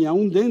creación y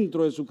aún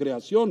dentro de su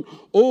creación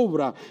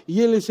obra, y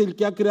Él es el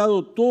que ha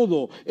creado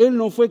todo. Él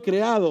no fue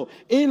creado,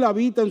 Él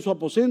habita en su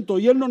aposento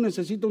y Él no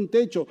necesita un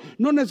techo,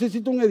 no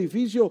necesita un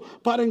edificio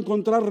para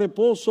encontrar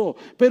reposo,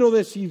 pero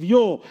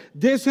decidió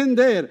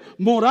descender,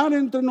 morar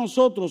entre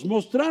nosotros,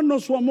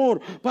 mostrarnos su amor,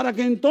 para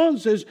que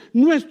entonces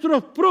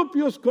nuestros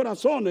propios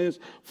corazones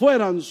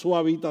fueran su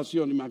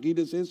habitación.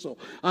 Imagínense eso.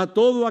 A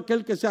todo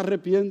aquel que se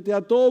arrepiente,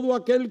 a todo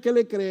aquel que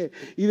le cree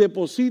y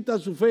deposita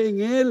su fe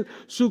en Él,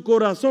 su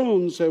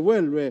corazón se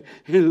vuelve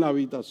en la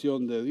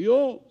habitación de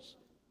Dios.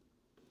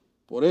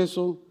 Por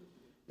eso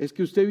es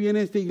que usted viene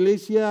a esta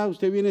iglesia,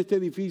 usted viene a este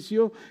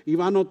edificio y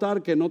va a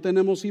notar que no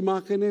tenemos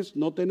imágenes,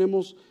 no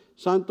tenemos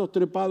santos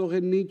trepados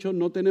en nichos,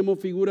 no tenemos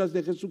figuras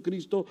de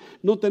Jesucristo,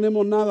 no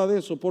tenemos nada de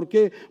eso. ¿Por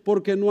qué?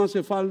 Porque no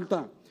hace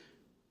falta.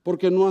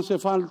 Porque no hace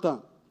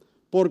falta.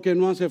 Porque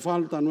no hace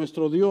falta.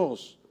 Nuestro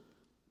Dios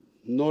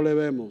no le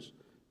vemos,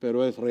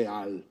 pero es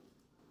real.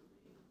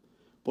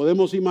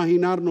 Podemos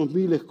imaginarnos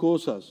miles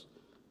cosas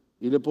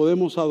y le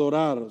podemos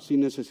adorar sin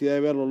necesidad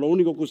de verlo. Lo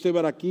único que usted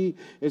verá aquí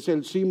es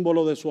el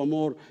símbolo de su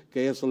amor,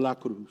 que es la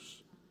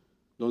cruz.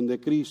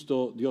 donde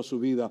Cristo dio su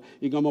vida.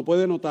 Y como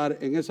puede notar,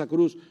 en esa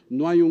cruz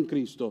no hay un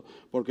Cristo,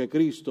 porque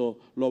Cristo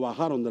lo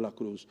bajaron de la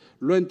cruz,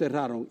 lo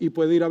enterraron y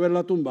puede ir a ver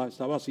la tumba,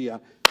 está vacía.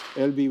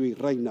 Él vive y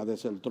reina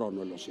desde el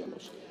trono en los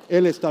cielos.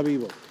 Él está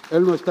vivo,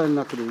 Él no está en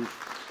la cruz.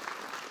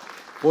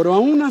 Pero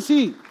aún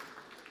así,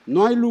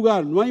 no hay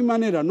lugar, no hay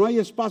manera, no hay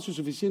espacio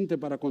suficiente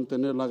para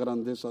contener la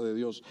grandeza de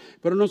Dios.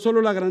 Pero no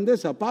solo la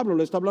grandeza, Pablo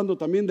le está hablando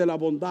también de la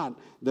bondad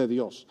de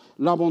Dios.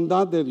 La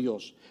bondad de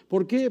Dios.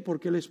 ¿Por qué?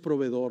 Porque Él es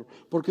proveedor,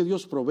 porque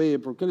Dios provee,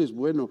 porque Él es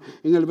bueno.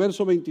 En el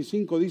verso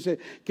 25 dice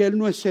que Él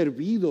no es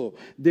servido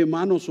de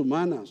manos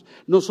humanas.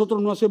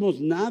 Nosotros no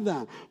hacemos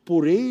nada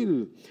por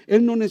Él.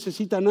 Él no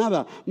necesita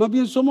nada. Más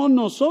bien somos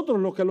nosotros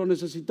los que lo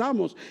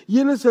necesitamos. Y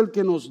Él es el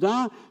que nos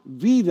da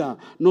vida,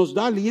 nos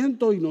da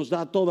aliento y nos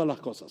da todas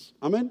las cosas.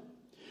 Amén.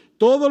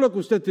 Todo lo que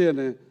usted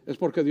tiene es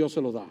porque Dios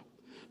se lo da.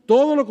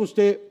 Todo lo que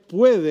usted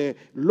puede,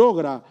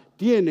 logra,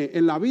 tiene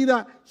en la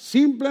vida,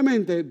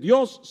 simplemente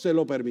Dios se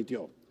lo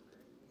permitió.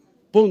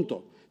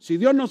 Punto. Si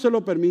Dios no se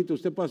lo permite,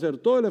 usted puede hacer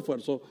todo el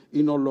esfuerzo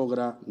y no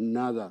logra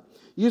nada.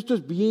 Y esto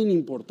es bien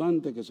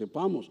importante que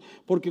sepamos,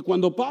 porque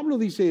cuando Pablo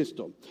dice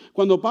esto,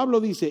 cuando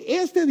Pablo dice,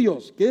 este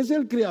Dios que es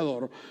el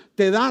Creador,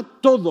 te da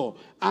todo,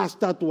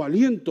 hasta tu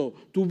aliento,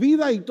 tu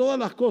vida y todas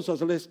las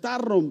cosas, le está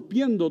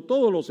rompiendo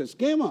todos los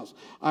esquemas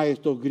a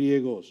estos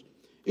griegos.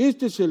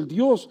 Este es el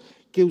Dios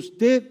que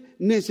usted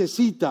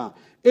necesita,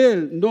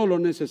 Él no lo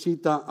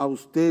necesita a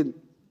usted.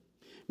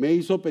 Me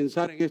hizo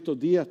pensar en estos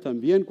días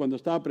también, cuando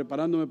estaba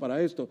preparándome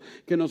para esto,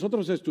 que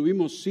nosotros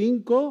estuvimos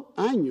 5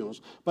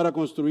 años para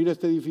construir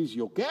este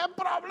edificio. ¡Qué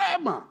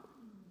problema!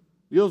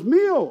 Dios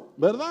mío,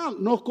 ¿verdad?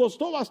 Nos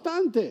costó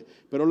bastante,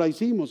 pero la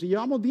hicimos. Y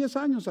llevamos 10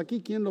 años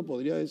aquí, ¿quién lo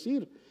podría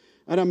decir?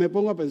 Ahora me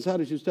pongo a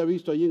pensar, y si usted ha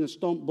visto allí en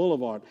Stump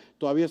Boulevard,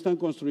 todavía están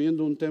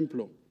construyendo un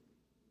templo.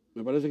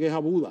 Me parece que es a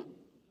Buda,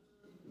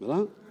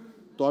 ¿verdad?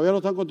 Todavía lo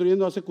están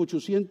construyendo hace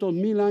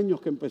 800,000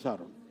 años que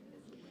empezaron.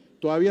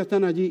 Todavía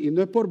están allí, y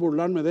no es por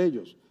burlarme de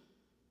ellos,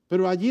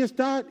 pero allí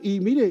está, y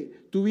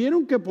mire,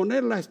 tuvieron que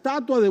poner la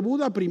estatua de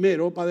Buda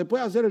primero para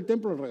después hacer el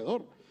templo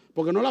alrededor,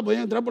 porque no la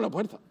podían entrar por la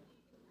puerta.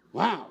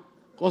 ¡Wow!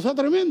 Cosa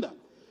tremenda.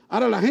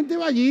 Ahora la gente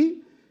va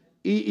allí,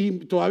 y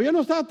todavía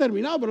no está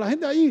terminado, pero la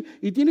gente va allí,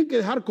 y tienen que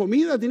dejar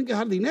comida, tienen que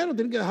dejar dinero,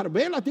 tienen que dejar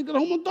velas, tienen que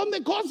dejar un montón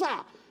de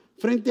cosas,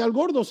 frente al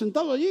gordo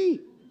sentado allí,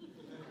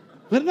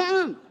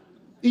 ¿verdad?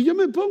 Y yo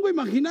me pongo a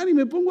imaginar y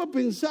me pongo a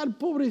pensar,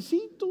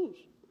 pobrecitos.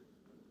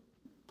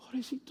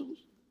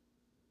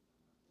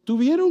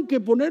 Tuvieron que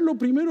ponerlo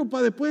primero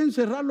para después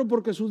encerrarlo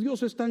porque su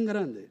Dios es tan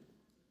grande.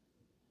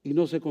 Y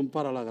no se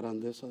compara a la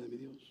grandeza de mi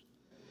Dios.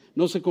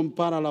 No se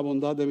compara a la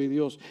bondad de mi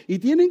Dios. Y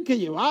tienen que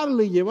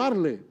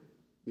llevarle.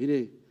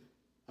 Mire,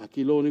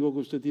 aquí lo único que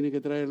usted tiene que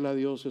traerle a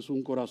Dios es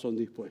un corazón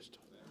dispuesto.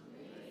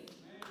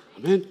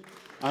 Amén.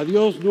 A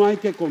Dios no hay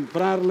que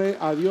comprarle,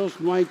 a Dios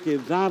no hay que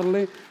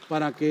darle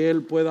para que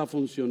Él pueda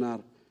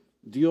funcionar.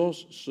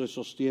 Dios se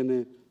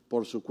sostiene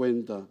por su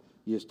cuenta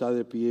y está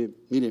de pie.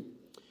 Mire,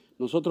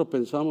 nosotros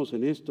pensamos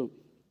en esto.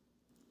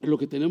 Lo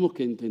que tenemos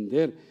que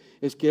entender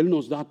es que Él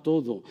nos da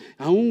todo.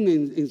 Aún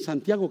en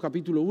Santiago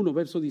capítulo 1,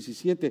 verso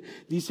 17,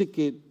 dice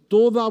que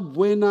toda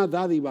buena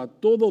dádiva,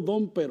 todo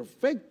don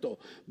perfecto,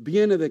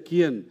 viene ¿de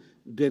quién?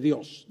 De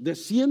Dios.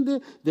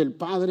 Desciende del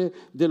Padre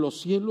de los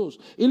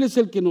cielos. Él es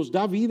el que nos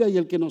da vida y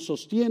el que nos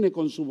sostiene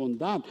con su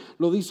bondad.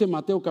 Lo dice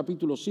Mateo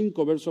capítulo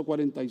 5, verso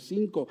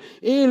 45.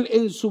 Él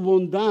en su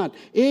bondad,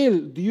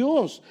 Él,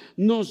 Dios,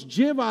 nos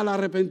lleva al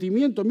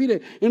arrepentimiento.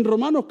 Mire, en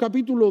Romanos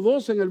capítulo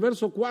 2, en el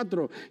verso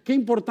 4, qué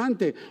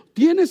importante.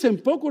 Tienes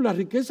en poco las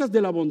riquezas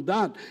de la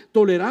bondad,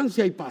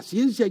 tolerancia y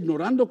paciencia,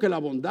 ignorando que la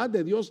bondad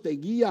de Dios te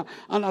guía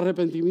al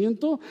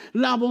arrepentimiento.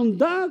 La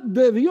bondad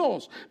de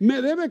Dios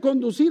me debe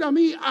conducir a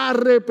mí a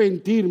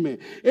arrepentirme.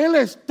 Él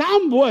es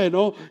tan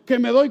bueno que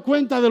me doy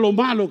cuenta de lo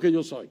malo que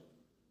yo soy.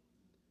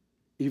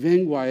 Y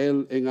vengo a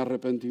Él en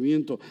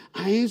arrepentimiento.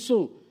 A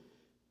eso.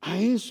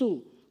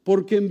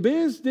 Porque en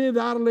vez de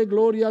darle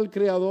gloria al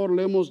Creador,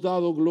 le hemos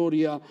dado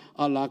gloria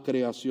a la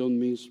creación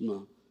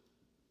misma.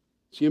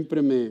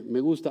 Siempre me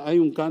gusta. Hay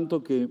un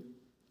canto que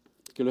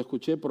lo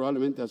escuché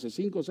probablemente hace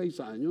 5 o 6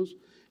 años,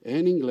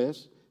 en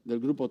inglés, del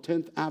grupo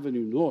 10th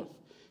Avenue North,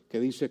 que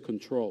dice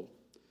Control.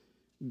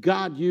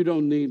 God, you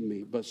don't need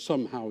me, but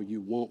somehow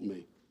you want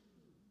me.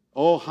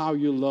 Oh, how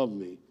you love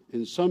me.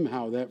 And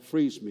somehow that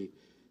frees me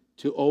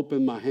to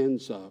open my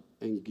hands up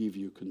and give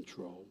you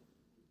control.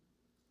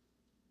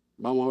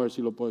 Vamos a ver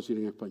si lo puedo decir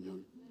en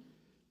español.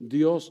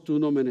 Dios, tú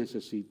no me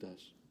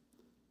necesitas,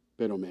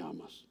 pero me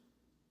amas.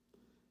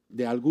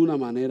 De alguna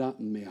manera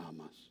me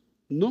amas.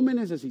 No me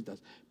necesitas,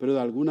 pero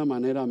de alguna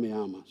manera me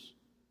amas.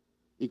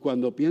 Y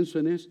cuando pienso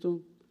en esto,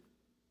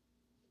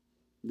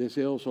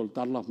 deseo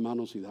soltar las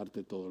manos y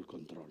darte todo el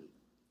control.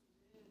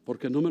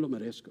 Porque no me lo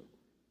merezco.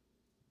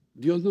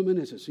 Dios no me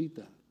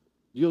necesita.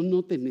 Dios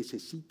no te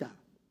necesita.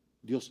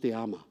 Dios te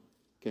ama,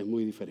 que es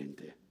muy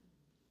diferente.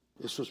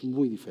 Eso es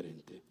muy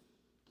diferente.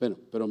 Bueno,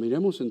 pero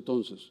miremos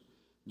entonces.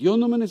 Dios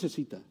no me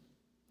necesita.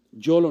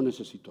 Yo lo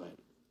necesito a Él.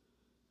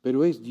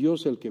 Pero es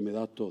Dios el que me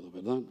da todo,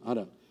 ¿verdad?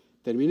 Ahora,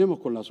 terminemos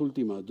con las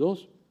últimas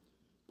 2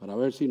 para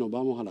ver si nos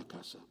vamos a la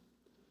casa.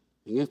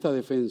 En esta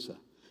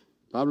defensa,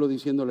 Pablo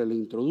diciéndole, le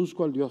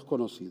introduzco al Dios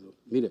conocido.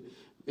 Mire,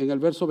 en el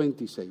verso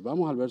 26,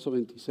 vamos al verso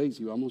 26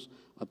 y vamos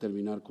a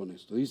terminar con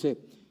esto. Dice,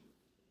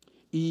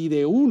 y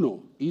de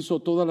uno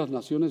hizo todas las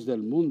naciones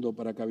del mundo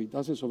para que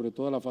habitase sobre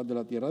toda la faz de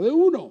la tierra. De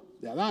uno,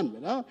 de Adán,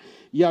 ¿verdad?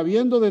 Y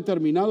habiendo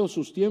determinado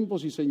sus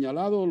tiempos y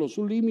señalado los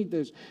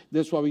límites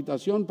de su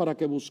habitación para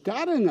que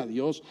buscaran a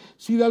Dios,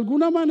 si de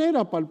alguna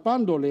manera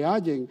palpando le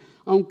hallen,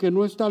 aunque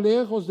no está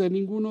lejos de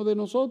ninguno de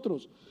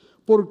nosotros,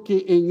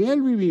 porque en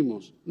él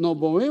vivimos, nos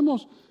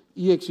movemos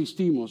y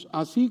existimos,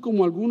 así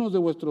como algunos de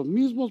vuestros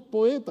mismos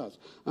poetas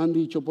han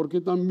dicho, porque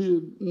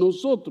también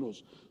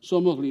nosotros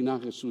somos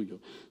linaje suyo.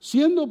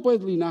 Siendo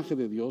pues linaje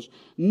de Dios,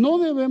 no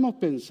debemos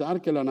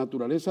pensar que la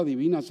naturaleza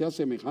divina sea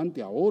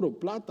semejante a oro,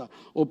 plata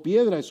o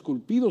piedra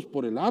esculpidos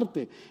por el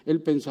arte,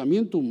 el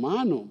pensamiento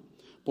humano.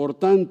 Por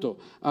tanto,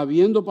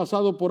 habiendo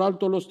pasado por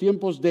alto los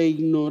tiempos de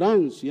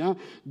ignorancia,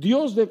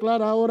 Dios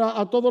declara ahora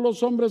a todos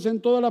los hombres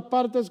en todas las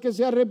partes que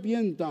se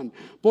arrepientan,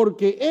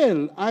 porque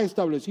Él ha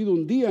establecido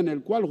un día en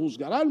el cual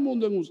juzgará al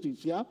mundo en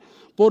justicia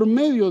por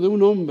medio de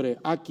un hombre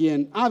a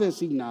quien ha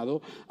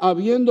designado,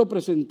 habiendo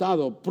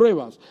presentado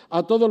pruebas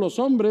a todos los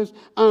hombres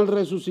al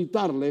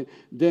resucitarle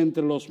de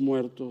entre los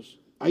muertos.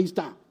 Ahí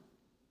está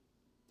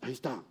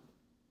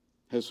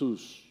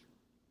Jesús.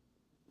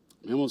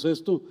 ¿Vemos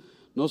esto?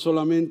 No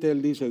solamente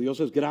Él dice Dios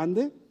es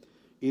grande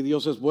y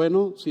Dios es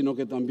bueno, sino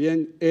que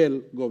también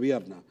Él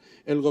gobierna.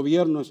 El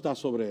gobierno está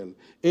sobre Él.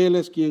 Él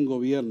es quien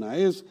gobierna,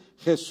 es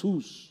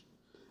Jesús.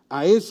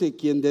 A ese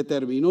quien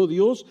determinó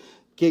Dios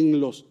que en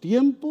los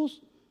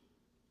tiempos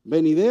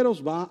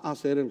venideros va a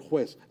ser el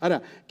juez.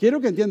 Ahora,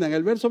 quiero que entiendan,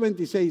 el verso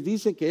 26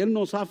 dice que Él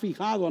nos ha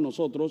fijado a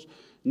nosotros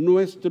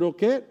nuestro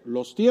 ¿qué?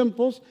 Los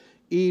tiempos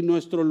y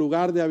nuestro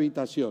lugar de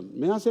habitación.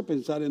 Me hace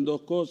pensar en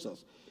dos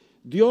cosas.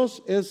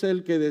 Dios es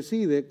el que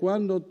decide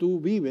cuándo tú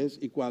vives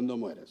y cuándo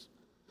mueres.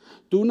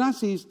 Tú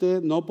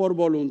naciste no por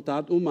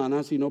voluntad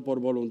humana, sino por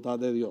voluntad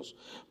de Dios.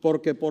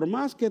 Porque por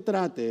más que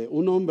trate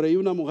un hombre y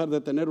una mujer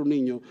de tener un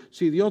niño,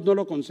 si Dios no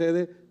lo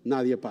concede,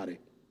 nadie pare.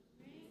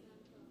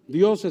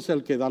 Dios es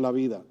el que da la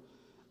vida.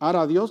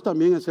 Ahora, Dios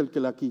también es el que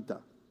la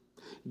quita.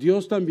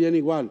 Dios también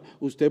igual.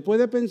 Usted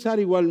puede pensar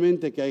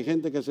igualmente que hay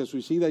gente que se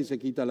suicida y se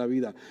quita la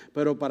vida,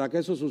 pero para que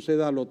eso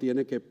suceda lo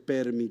tiene que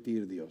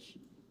permitir Dios.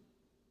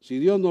 Si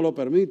Dios no lo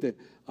permite,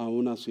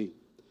 aún así.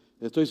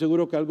 Estoy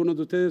seguro que algunos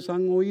de ustedes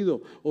han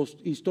oído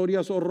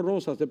historias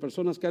horrorosas de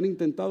personas que han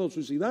intentado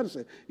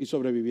suicidarse y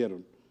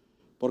sobrevivieron.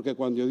 Porque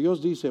cuando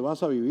Dios dice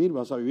vas a vivir,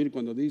 vas a vivir.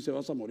 Cuando dice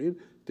vas a morir,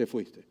 te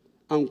fuiste,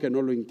 aunque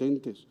no lo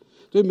intentes.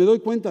 Entonces me doy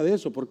cuenta de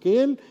eso,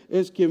 porque Él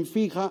es quien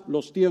fija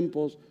los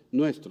tiempos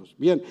nuestros.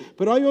 Bien,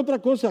 pero hay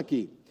otra cosa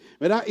aquí,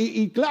 ¿verdad?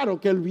 Y claro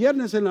que el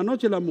viernes en la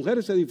noche las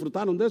mujeres se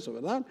disfrutaron de eso,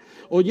 ¿verdad?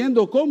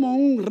 Oyendo cómo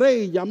un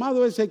rey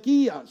llamado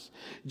Ezequías,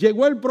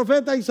 llegó el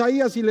profeta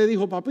Isaías y le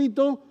dijo,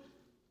 papito,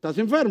 ¿estás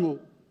enfermo?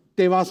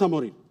 Te vas a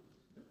morir.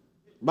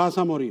 Vas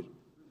a morir.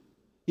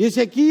 Y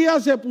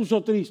Ezequías se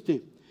puso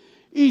triste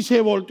y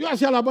se volteó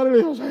hacia la pared y le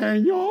dijo,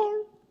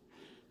 Señor,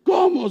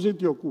 ¿cómo se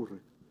te ocurre?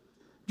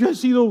 Yo he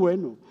sido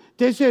bueno,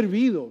 te he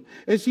servido,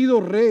 he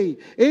sido rey,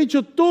 he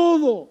hecho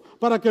todo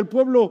para que el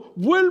pueblo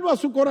vuelva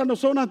su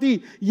corazón a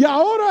ti, y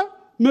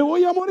ahora me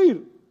voy a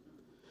morir.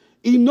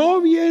 Y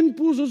no bien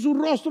puso su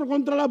rostro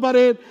contra la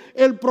pared,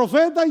 el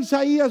profeta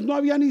Isaías no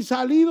había ni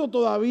salido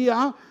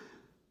todavía,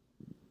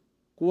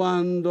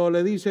 cuando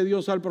le dice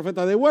Dios al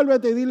profeta,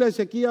 devuélvete y dile a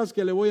Ezequías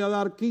que le voy a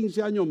dar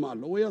 15 años más,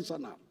 lo voy a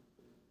sanar.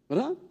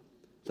 ¿Verdad?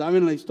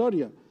 ¿Saben la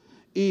historia?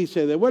 Y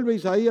se devuelve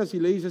Isaías y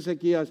le dice a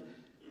Ezequías,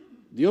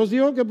 Dios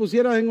dijo que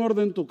pusieras en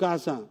orden tu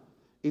casa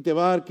y te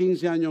va a dar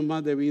 15 años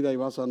más de vida y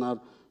va a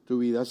sanar tu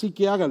vida. Así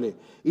que hágale.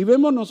 Y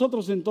vemos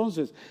nosotros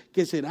entonces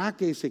que será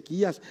que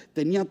Ezequías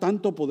tenía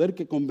tanto poder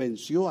que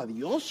convenció a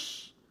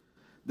Dios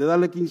de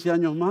darle 15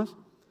 años más.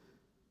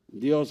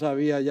 Dios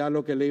sabía ya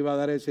lo que le iba a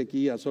dar a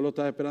Ezequías, solo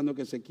estaba esperando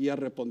que Ezequías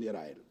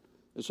respondiera a él.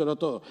 Eso era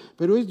todo.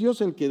 Pero es Dios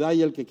el que da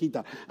y el que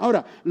quita.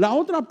 Ahora, la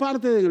otra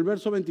parte del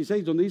verso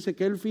 26 donde dice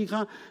que Él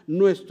fija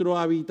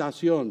nuestra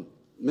habitación.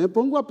 Me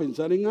pongo a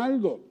pensar en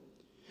algo.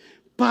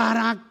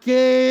 ¿Para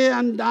qué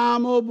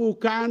andamos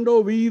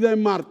buscando vida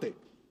en Marte?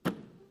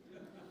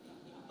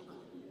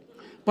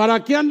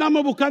 ¿Para qué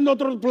andamos buscando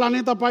otro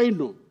planeta para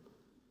irnos?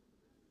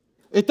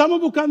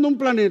 Estamos buscando un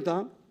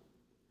planeta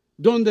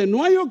donde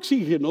no hay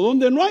oxígeno,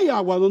 donde no hay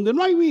agua, donde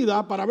no hay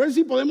vida, para ver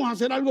si podemos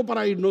hacer algo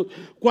para irnos,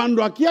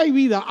 cuando aquí hay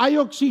vida, hay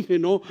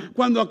oxígeno,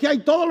 cuando aquí hay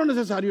todo lo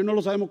necesario y no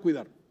lo sabemos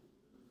cuidar.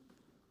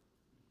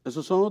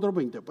 Esos son otros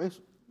 20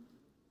 pesos.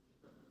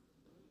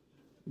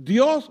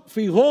 Dios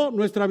fijó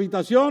nuestra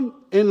habitación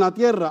en la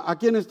tierra,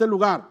 aquí en este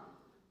lugar.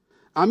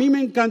 A mí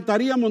me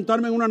encantaría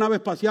montarme en una nave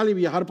espacial y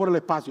viajar por el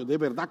espacio, de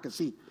verdad que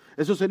sí.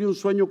 Eso sería un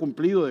sueño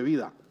cumplido de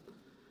vida.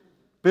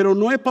 Pero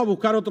no es para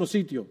buscar otro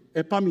sitio,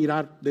 es para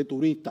mirar de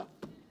turista.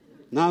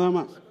 Nada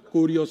más,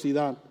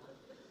 curiosidad.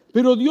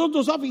 Pero Dios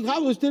nos ha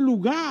fijado este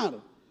lugar.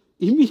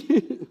 Y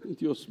mire,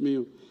 Dios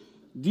mío,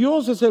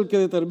 Dios es el que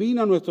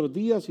determina nuestros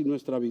días y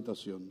nuestra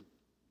habitación.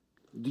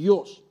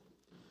 Dios.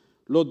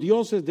 Los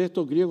dioses de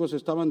estos griegos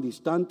estaban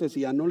distantes y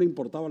ya no le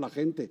importaba a la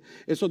gente.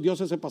 Esos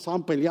dioses se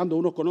pasaban peleando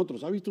unos con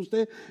otros. ¿Ha visto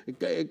usted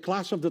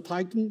Clash of the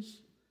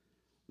Titans?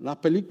 Las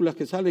películas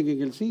que salen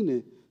en el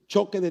cine,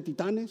 choque de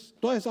titanes,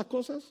 todas esas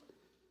cosas.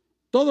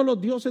 Todos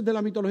los dioses de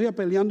la mitología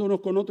peleando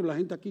unos con otros y la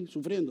gente aquí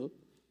sufriendo.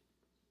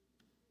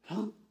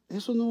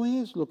 Eso no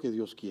es lo que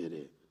Dios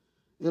quiere.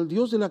 El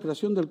Dios de la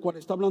creación del cual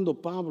está hablando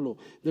Pablo,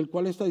 del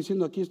cual está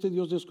diciendo aquí este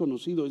Dios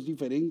desconocido, es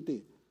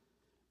diferente.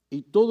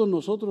 Y todos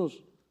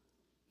nosotros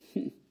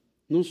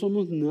no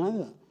somos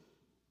nada.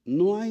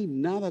 No hay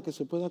nada que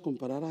se pueda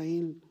comparar a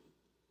Él.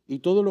 Y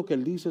todo lo que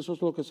Él dice, eso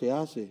es lo que se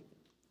hace.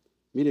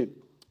 Mire,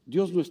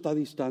 Dios no está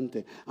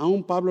distante.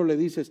 Aún Pablo le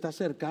dice, está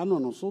cercano a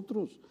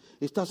nosotros.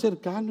 Está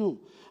cercano.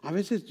 A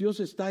veces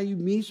Dios está ahí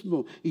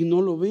mismo y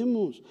no lo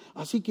vemos.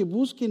 Así que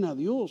busquen a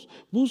Dios,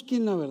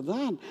 busquen la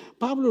verdad.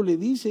 Pablo le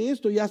dice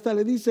esto y hasta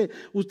le dice,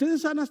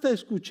 ustedes han hasta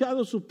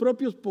escuchado sus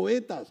propios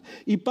poetas.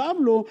 Y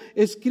Pablo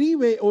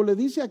escribe, o le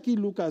dice aquí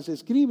Lucas,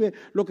 escribe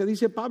lo que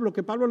dice Pablo,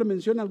 que Pablo le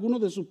menciona a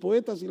algunos de sus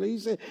poetas y le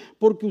dice,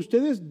 porque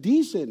ustedes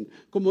dicen,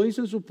 como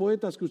dicen sus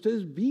poetas, que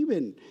ustedes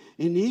viven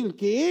en Él,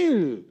 que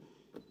Él...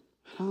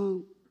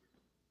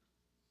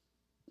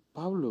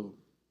 Pablo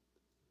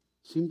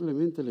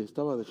simplemente le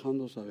estaba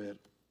dejando saber,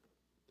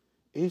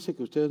 ese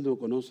que ustedes no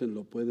conocen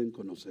lo pueden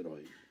conocer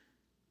hoy.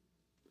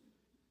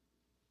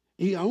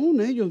 Y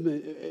aún ellos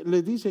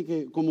les dice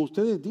que como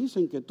ustedes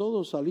dicen que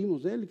todos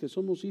salimos de Él, que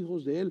somos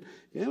hijos de Él.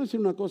 Y déjame decir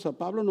una cosa,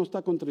 Pablo no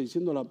está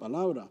contradiciendo la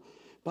palabra.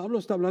 Pablo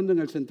está hablando en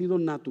el sentido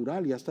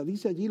natural y hasta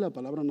dice allí la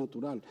palabra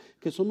natural,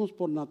 que somos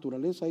por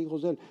naturaleza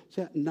hijos de Él. O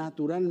sea,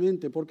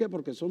 naturalmente. ¿Por qué?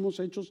 Porque somos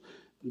hechos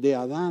de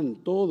Adán,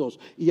 todos.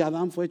 Y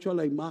Adán fue hecho a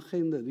la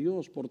imagen de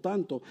Dios. Por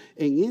tanto,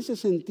 en ese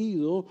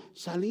sentido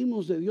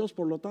salimos de Dios.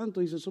 Por lo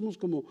tanto, dice, somos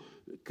como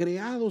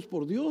creados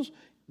por Dios,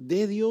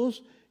 de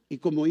Dios y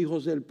como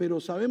hijos de Él,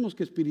 pero sabemos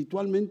que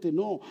espiritualmente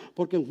no,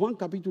 porque en Juan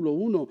capítulo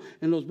 1,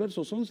 en los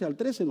versos 11 al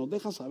 13 nos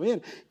deja saber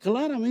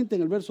claramente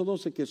en el verso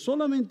 12 que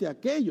solamente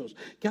aquellos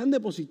que han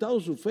depositado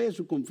su fe,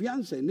 su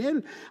confianza en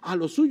Él, a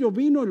los suyos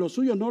vino y los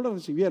suyos no le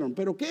recibieron.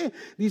 ¿Pero qué?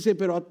 Dice,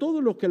 pero a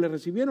todos los que le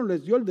recibieron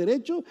les dio el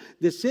derecho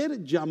de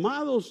ser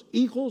llamados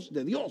hijos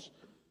de Dios,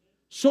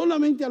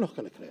 solamente a los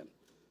que le creen.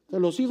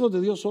 Entonces, los hijos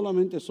de Dios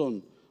solamente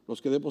son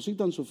los que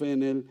depositan su fe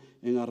en Él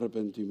en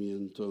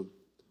arrepentimiento,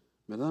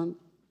 ¿verdad?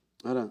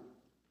 Ahora,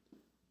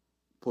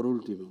 por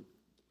último,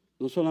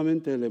 no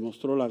solamente le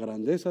mostró la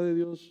grandeza de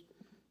Dios,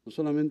 no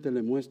solamente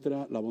le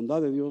muestra la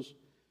bondad de Dios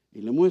y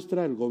le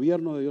muestra el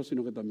gobierno de Dios,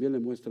 sino que también le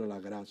muestra la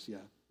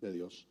gracia de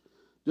Dios.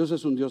 Dios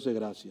es un Dios de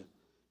gracia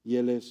y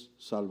Él es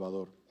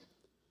Salvador.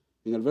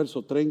 En el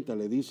verso 30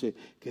 le dice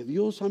que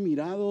Dios ha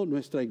mirado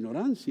nuestra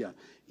ignorancia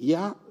y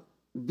ha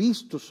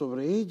visto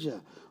sobre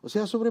ella, o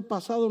sea, ha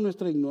sobrepasado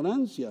nuestra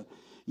ignorancia.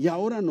 Y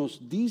ahora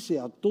nos dice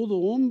a todo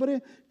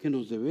hombre que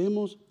nos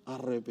debemos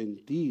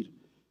arrepentir,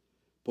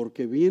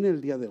 porque viene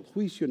el día del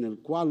juicio en el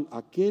cual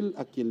aquel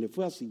a quien le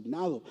fue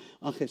asignado,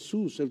 a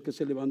Jesús, el que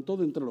se levantó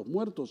de entre los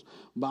muertos,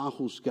 va a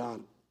juzgar.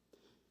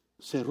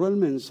 Cerró el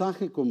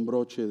mensaje con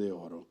broche de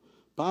oro.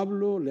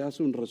 Pablo le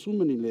hace un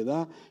resumen y le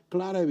da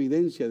clara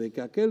evidencia de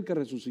que aquel que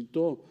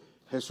resucitó,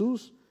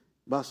 Jesús,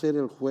 va a ser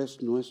el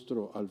juez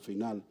nuestro al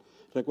final.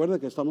 Recuerda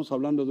que estamos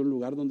hablando de un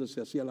lugar donde se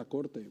hacía la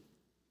corte.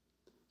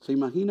 ¿Se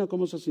imagina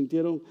cómo se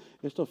sintieron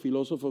estos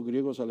filósofos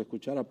griegos al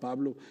escuchar a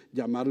Pablo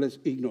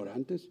llamarles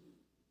ignorantes?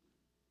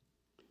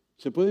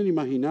 ¿Se pueden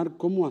imaginar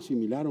cómo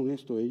asimilaron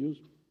esto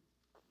ellos?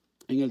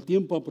 En el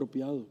tiempo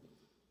apropiado,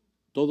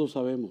 todos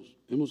sabemos,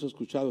 hemos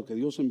escuchado que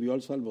Dios envió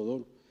al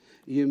Salvador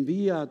y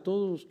envía a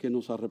todos que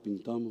nos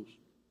arrepintamos.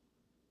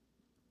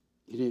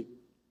 Mire,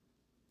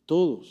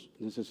 todos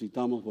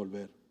necesitamos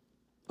volver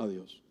a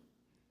Dios.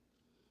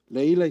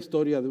 Leí la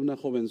historia de una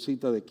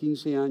jovencita de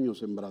 15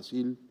 años en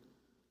Brasil,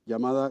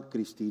 llamada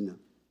Cristina.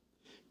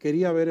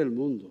 Quería ver el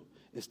mundo.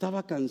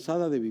 Estaba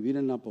cansada de vivir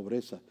en la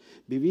pobreza.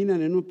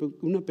 Vivían en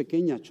una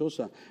pequeña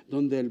choza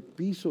donde el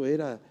piso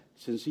era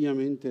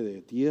sencillamente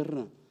de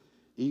tierra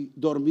y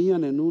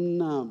dormían en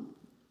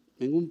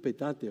un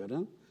petate,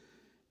 ¿verdad?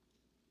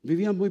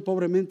 Vivían muy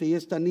pobremente y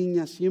esta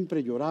niña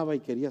siempre lloraba y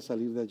quería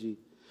salir de allí.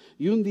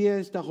 Y un día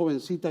esta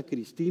jovencita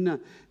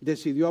Cristina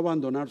decidió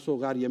abandonar su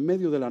hogar y en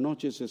medio de la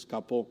noche se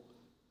escapó.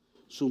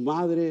 Su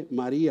madre,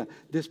 María,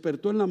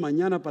 despertó en la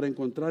mañana para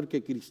encontrar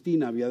que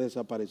Cristina había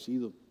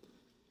desaparecido.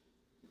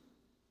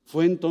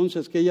 Fue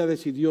entonces que ella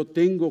decidió,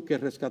 tengo que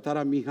rescatar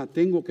a mi hija,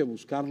 tengo que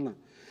buscarla.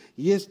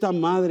 Y esta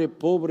madre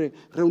pobre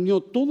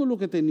reunió todo lo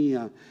que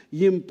tenía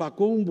y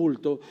empacó un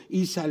bulto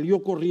y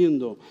salió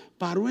corriendo.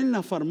 Paró en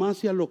la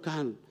farmacia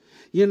local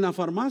y en la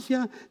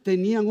farmacia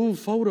tenían un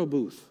photo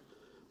booth,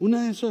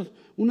 una de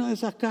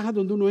esas cajas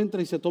donde uno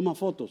entra y se toma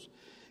fotos.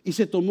 Y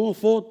se tomó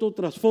foto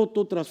tras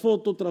foto, tras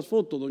foto, tras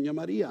foto, doña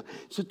María.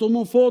 Se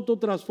tomó foto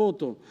tras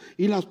foto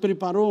y las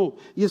preparó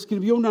y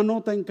escribió una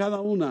nota en cada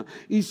una.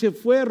 Y se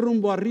fue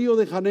rumbo a Río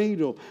de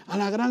Janeiro, a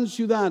la gran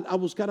ciudad, a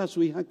buscar a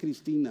su hija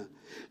Cristina.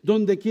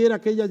 Donde quiera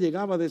que ella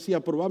llegaba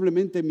decía,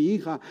 probablemente mi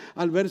hija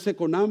al verse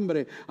con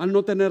hambre, al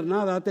no tener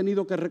nada, ha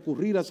tenido que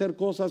recurrir a hacer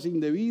cosas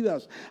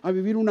indebidas, a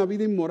vivir una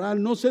vida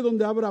inmoral. No sé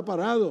dónde habrá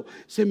parado.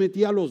 Se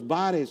metía a los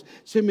bares,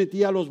 se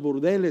metía a los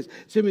burdeles,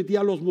 se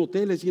metía a los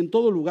moteles y en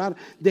todo lugar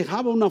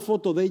dejaba una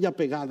foto de ella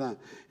pegada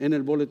en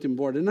el bulletin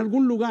board. En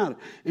algún lugar,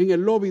 en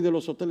el lobby de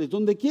los hoteles,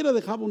 donde quiera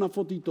dejaba una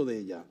fotito de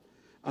ella.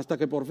 Hasta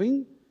que por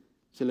fin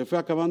se le fue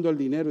acabando el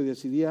dinero y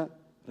decidía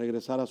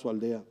regresar a su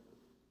aldea.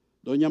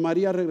 Doña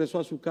María regresó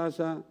a su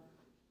casa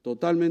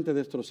totalmente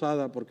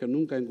destrozada porque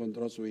nunca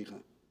encontró a su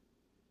hija.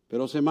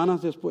 Pero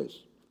semanas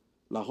después,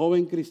 la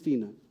joven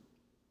Cristina,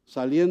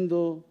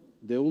 saliendo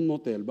de un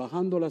motel,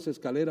 bajando las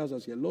escaleras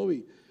hacia el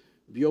lobby,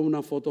 vio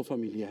una foto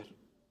familiar.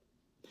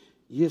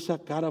 Y esa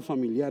cara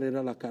familiar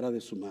era la cara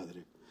de su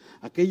madre.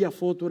 Aquella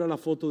foto era la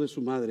foto de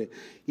su madre.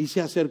 Y se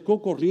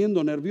acercó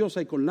corriendo,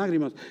 nerviosa y con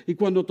lágrimas. Y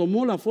cuando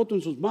tomó la foto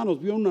en sus manos,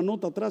 vio una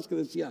nota atrás que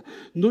decía,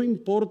 no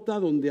importa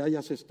dónde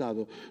hayas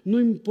estado, no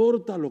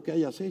importa lo que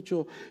hayas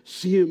hecho,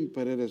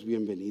 siempre eres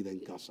bienvenida en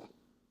casa.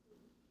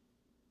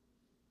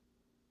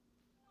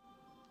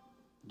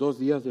 2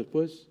 días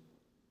después,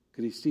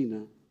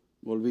 Cristina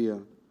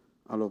volvía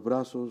a los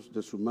brazos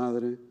de su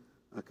madre,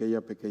 aquella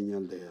pequeña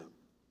aldea.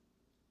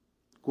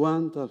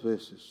 ¿Cuántas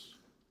veces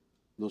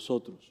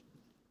nosotros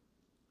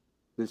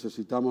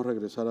necesitamos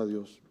regresar a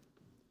Dios?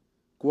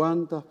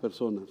 ¿Cuántas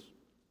personas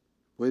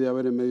puede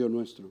haber en medio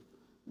nuestro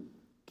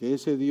que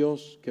ese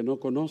Dios que no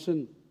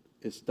conocen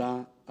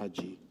está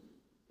allí?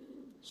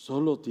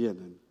 Solo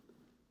tienen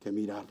que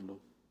mirarlo,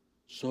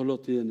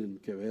 solo tienen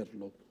que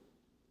verlo,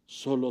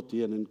 solo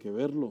tienen que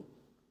verlo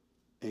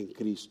en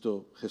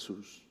Cristo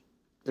Jesús,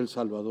 el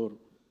Salvador,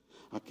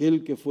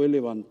 aquel que fue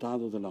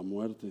levantado de la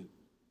muerte.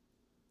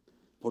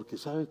 Porque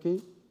 ¿sabe qué?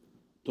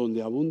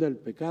 Donde abunda el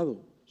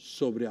pecado,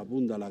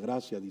 sobreabunda la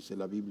gracia, dice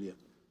la Biblia.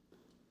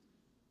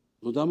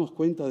 Nos damos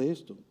cuenta de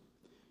esto.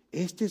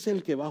 Este es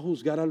el que va a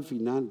juzgar al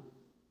final.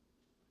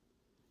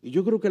 Y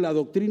yo creo que la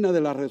doctrina de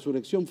la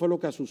resurrección fue lo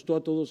que asustó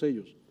a todos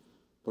ellos,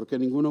 porque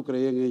ninguno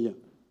creía en ella.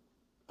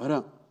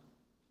 Ahora,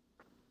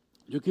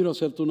 yo quiero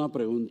hacerte una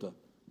pregunta.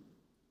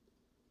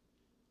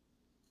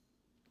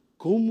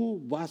 ¿Cómo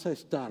vas a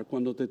estar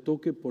cuando te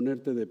toque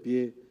ponerte de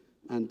pie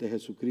ante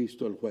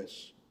Jesucristo el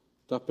juez?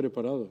 ¿Estás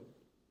preparado?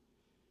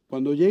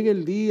 Cuando llegue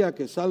el día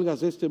que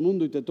salgas de este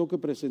mundo y te toque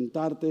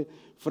presentarte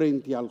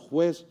frente al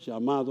juez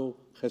llamado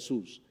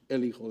Jesús,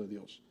 el Hijo de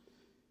Dios,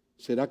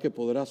 ¿será que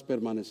podrás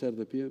permanecer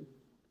de pie?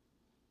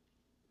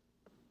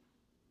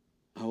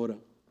 Ahora,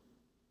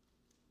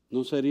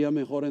 ¿no sería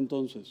mejor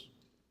entonces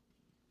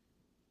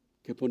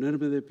que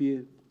ponerme de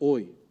pie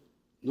hoy?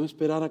 No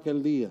esperar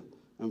aquel día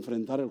a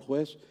enfrentar al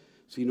juez,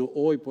 sino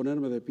hoy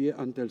ponerme de pie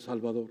ante el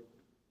Salvador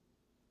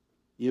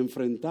y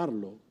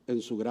enfrentarlo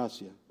en su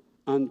gracia,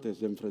 antes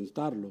de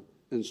enfrentarlo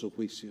en su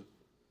juicio.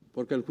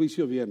 Porque el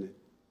juicio viene,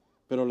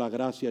 pero la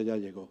gracia ya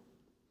llegó.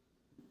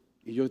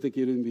 Y yo te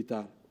quiero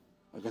invitar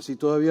a que si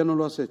todavía no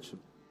lo has hecho,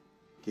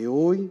 que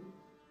hoy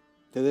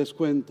te des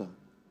cuenta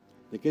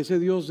de que ese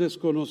Dios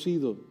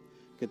desconocido,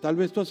 que tal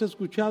vez tú has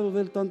escuchado de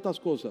él tantas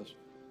cosas,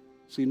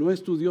 si no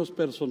es tu Dios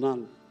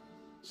personal,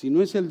 si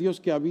no es el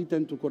Dios que habita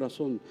en tu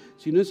corazón,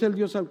 si no es el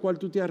Dios al cual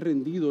tú te has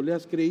rendido, le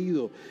has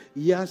creído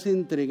y has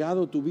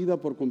entregado tu vida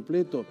por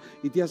completo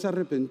y te has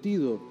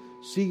arrepentido,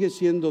 sigue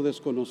siendo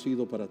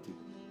desconocido para ti.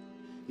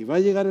 Y va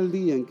a llegar el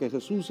día en que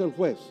Jesús el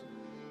juez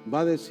va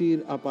a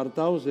decir,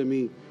 apartaos de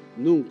mí,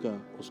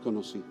 nunca os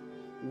conocí.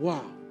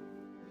 ¡Wow!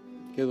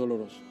 ¡Qué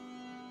doloroso!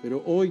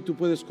 Pero hoy tú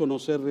puedes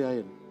conocerle a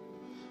Él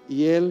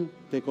y Él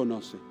te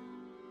conoce.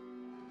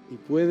 Y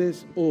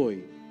puedes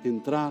hoy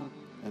entrar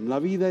en la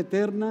vida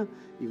eterna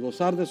y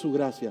gozar de su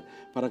gracia,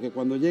 para que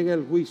cuando llegue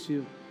el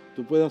juicio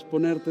tú puedas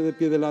ponerte de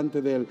pie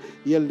delante de Él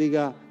y Él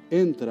diga,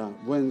 entra,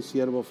 buen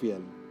siervo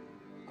fiel,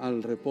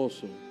 al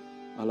reposo,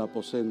 al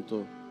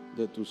aposento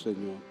de tu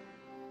Señor.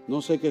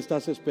 No sé qué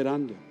estás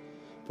esperando.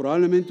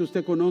 Probablemente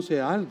usted conoce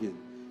a alguien,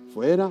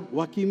 fuera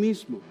o aquí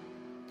mismo,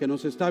 que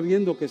nos está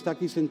viendo, que está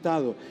aquí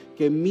sentado,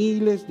 que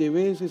miles de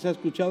veces ha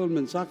escuchado el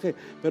mensaje,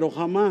 pero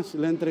jamás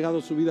le ha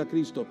entregado su vida a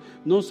Cristo.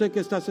 No sé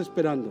qué estás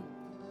esperando.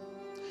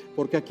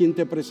 Porque a quien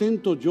te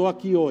presento yo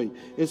aquí hoy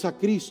es a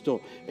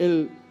Cristo,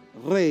 el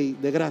Rey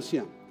de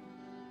gracia.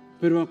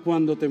 Pero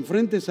cuando te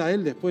enfrentes a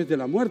Él después de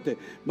la muerte,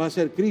 va a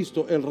ser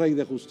Cristo el Rey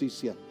de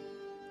justicia,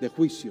 de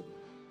juicio.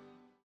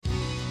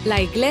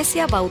 La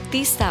Iglesia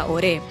Bautista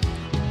Oreb,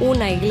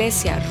 una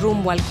iglesia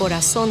rumbo al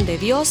corazón de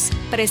Dios,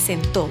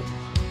 presentó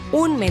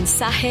un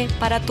mensaje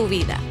para tu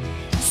vida.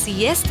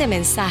 Si este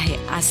mensaje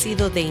ha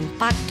sido de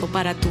impacto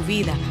para tu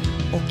vida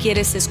o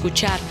quieres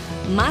escuchar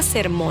más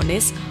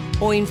sermones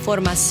o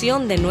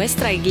información de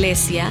nuestra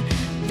iglesia,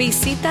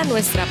 visita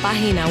nuestra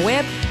página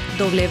web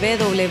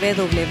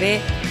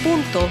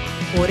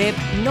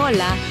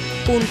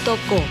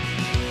www.orebnola.com.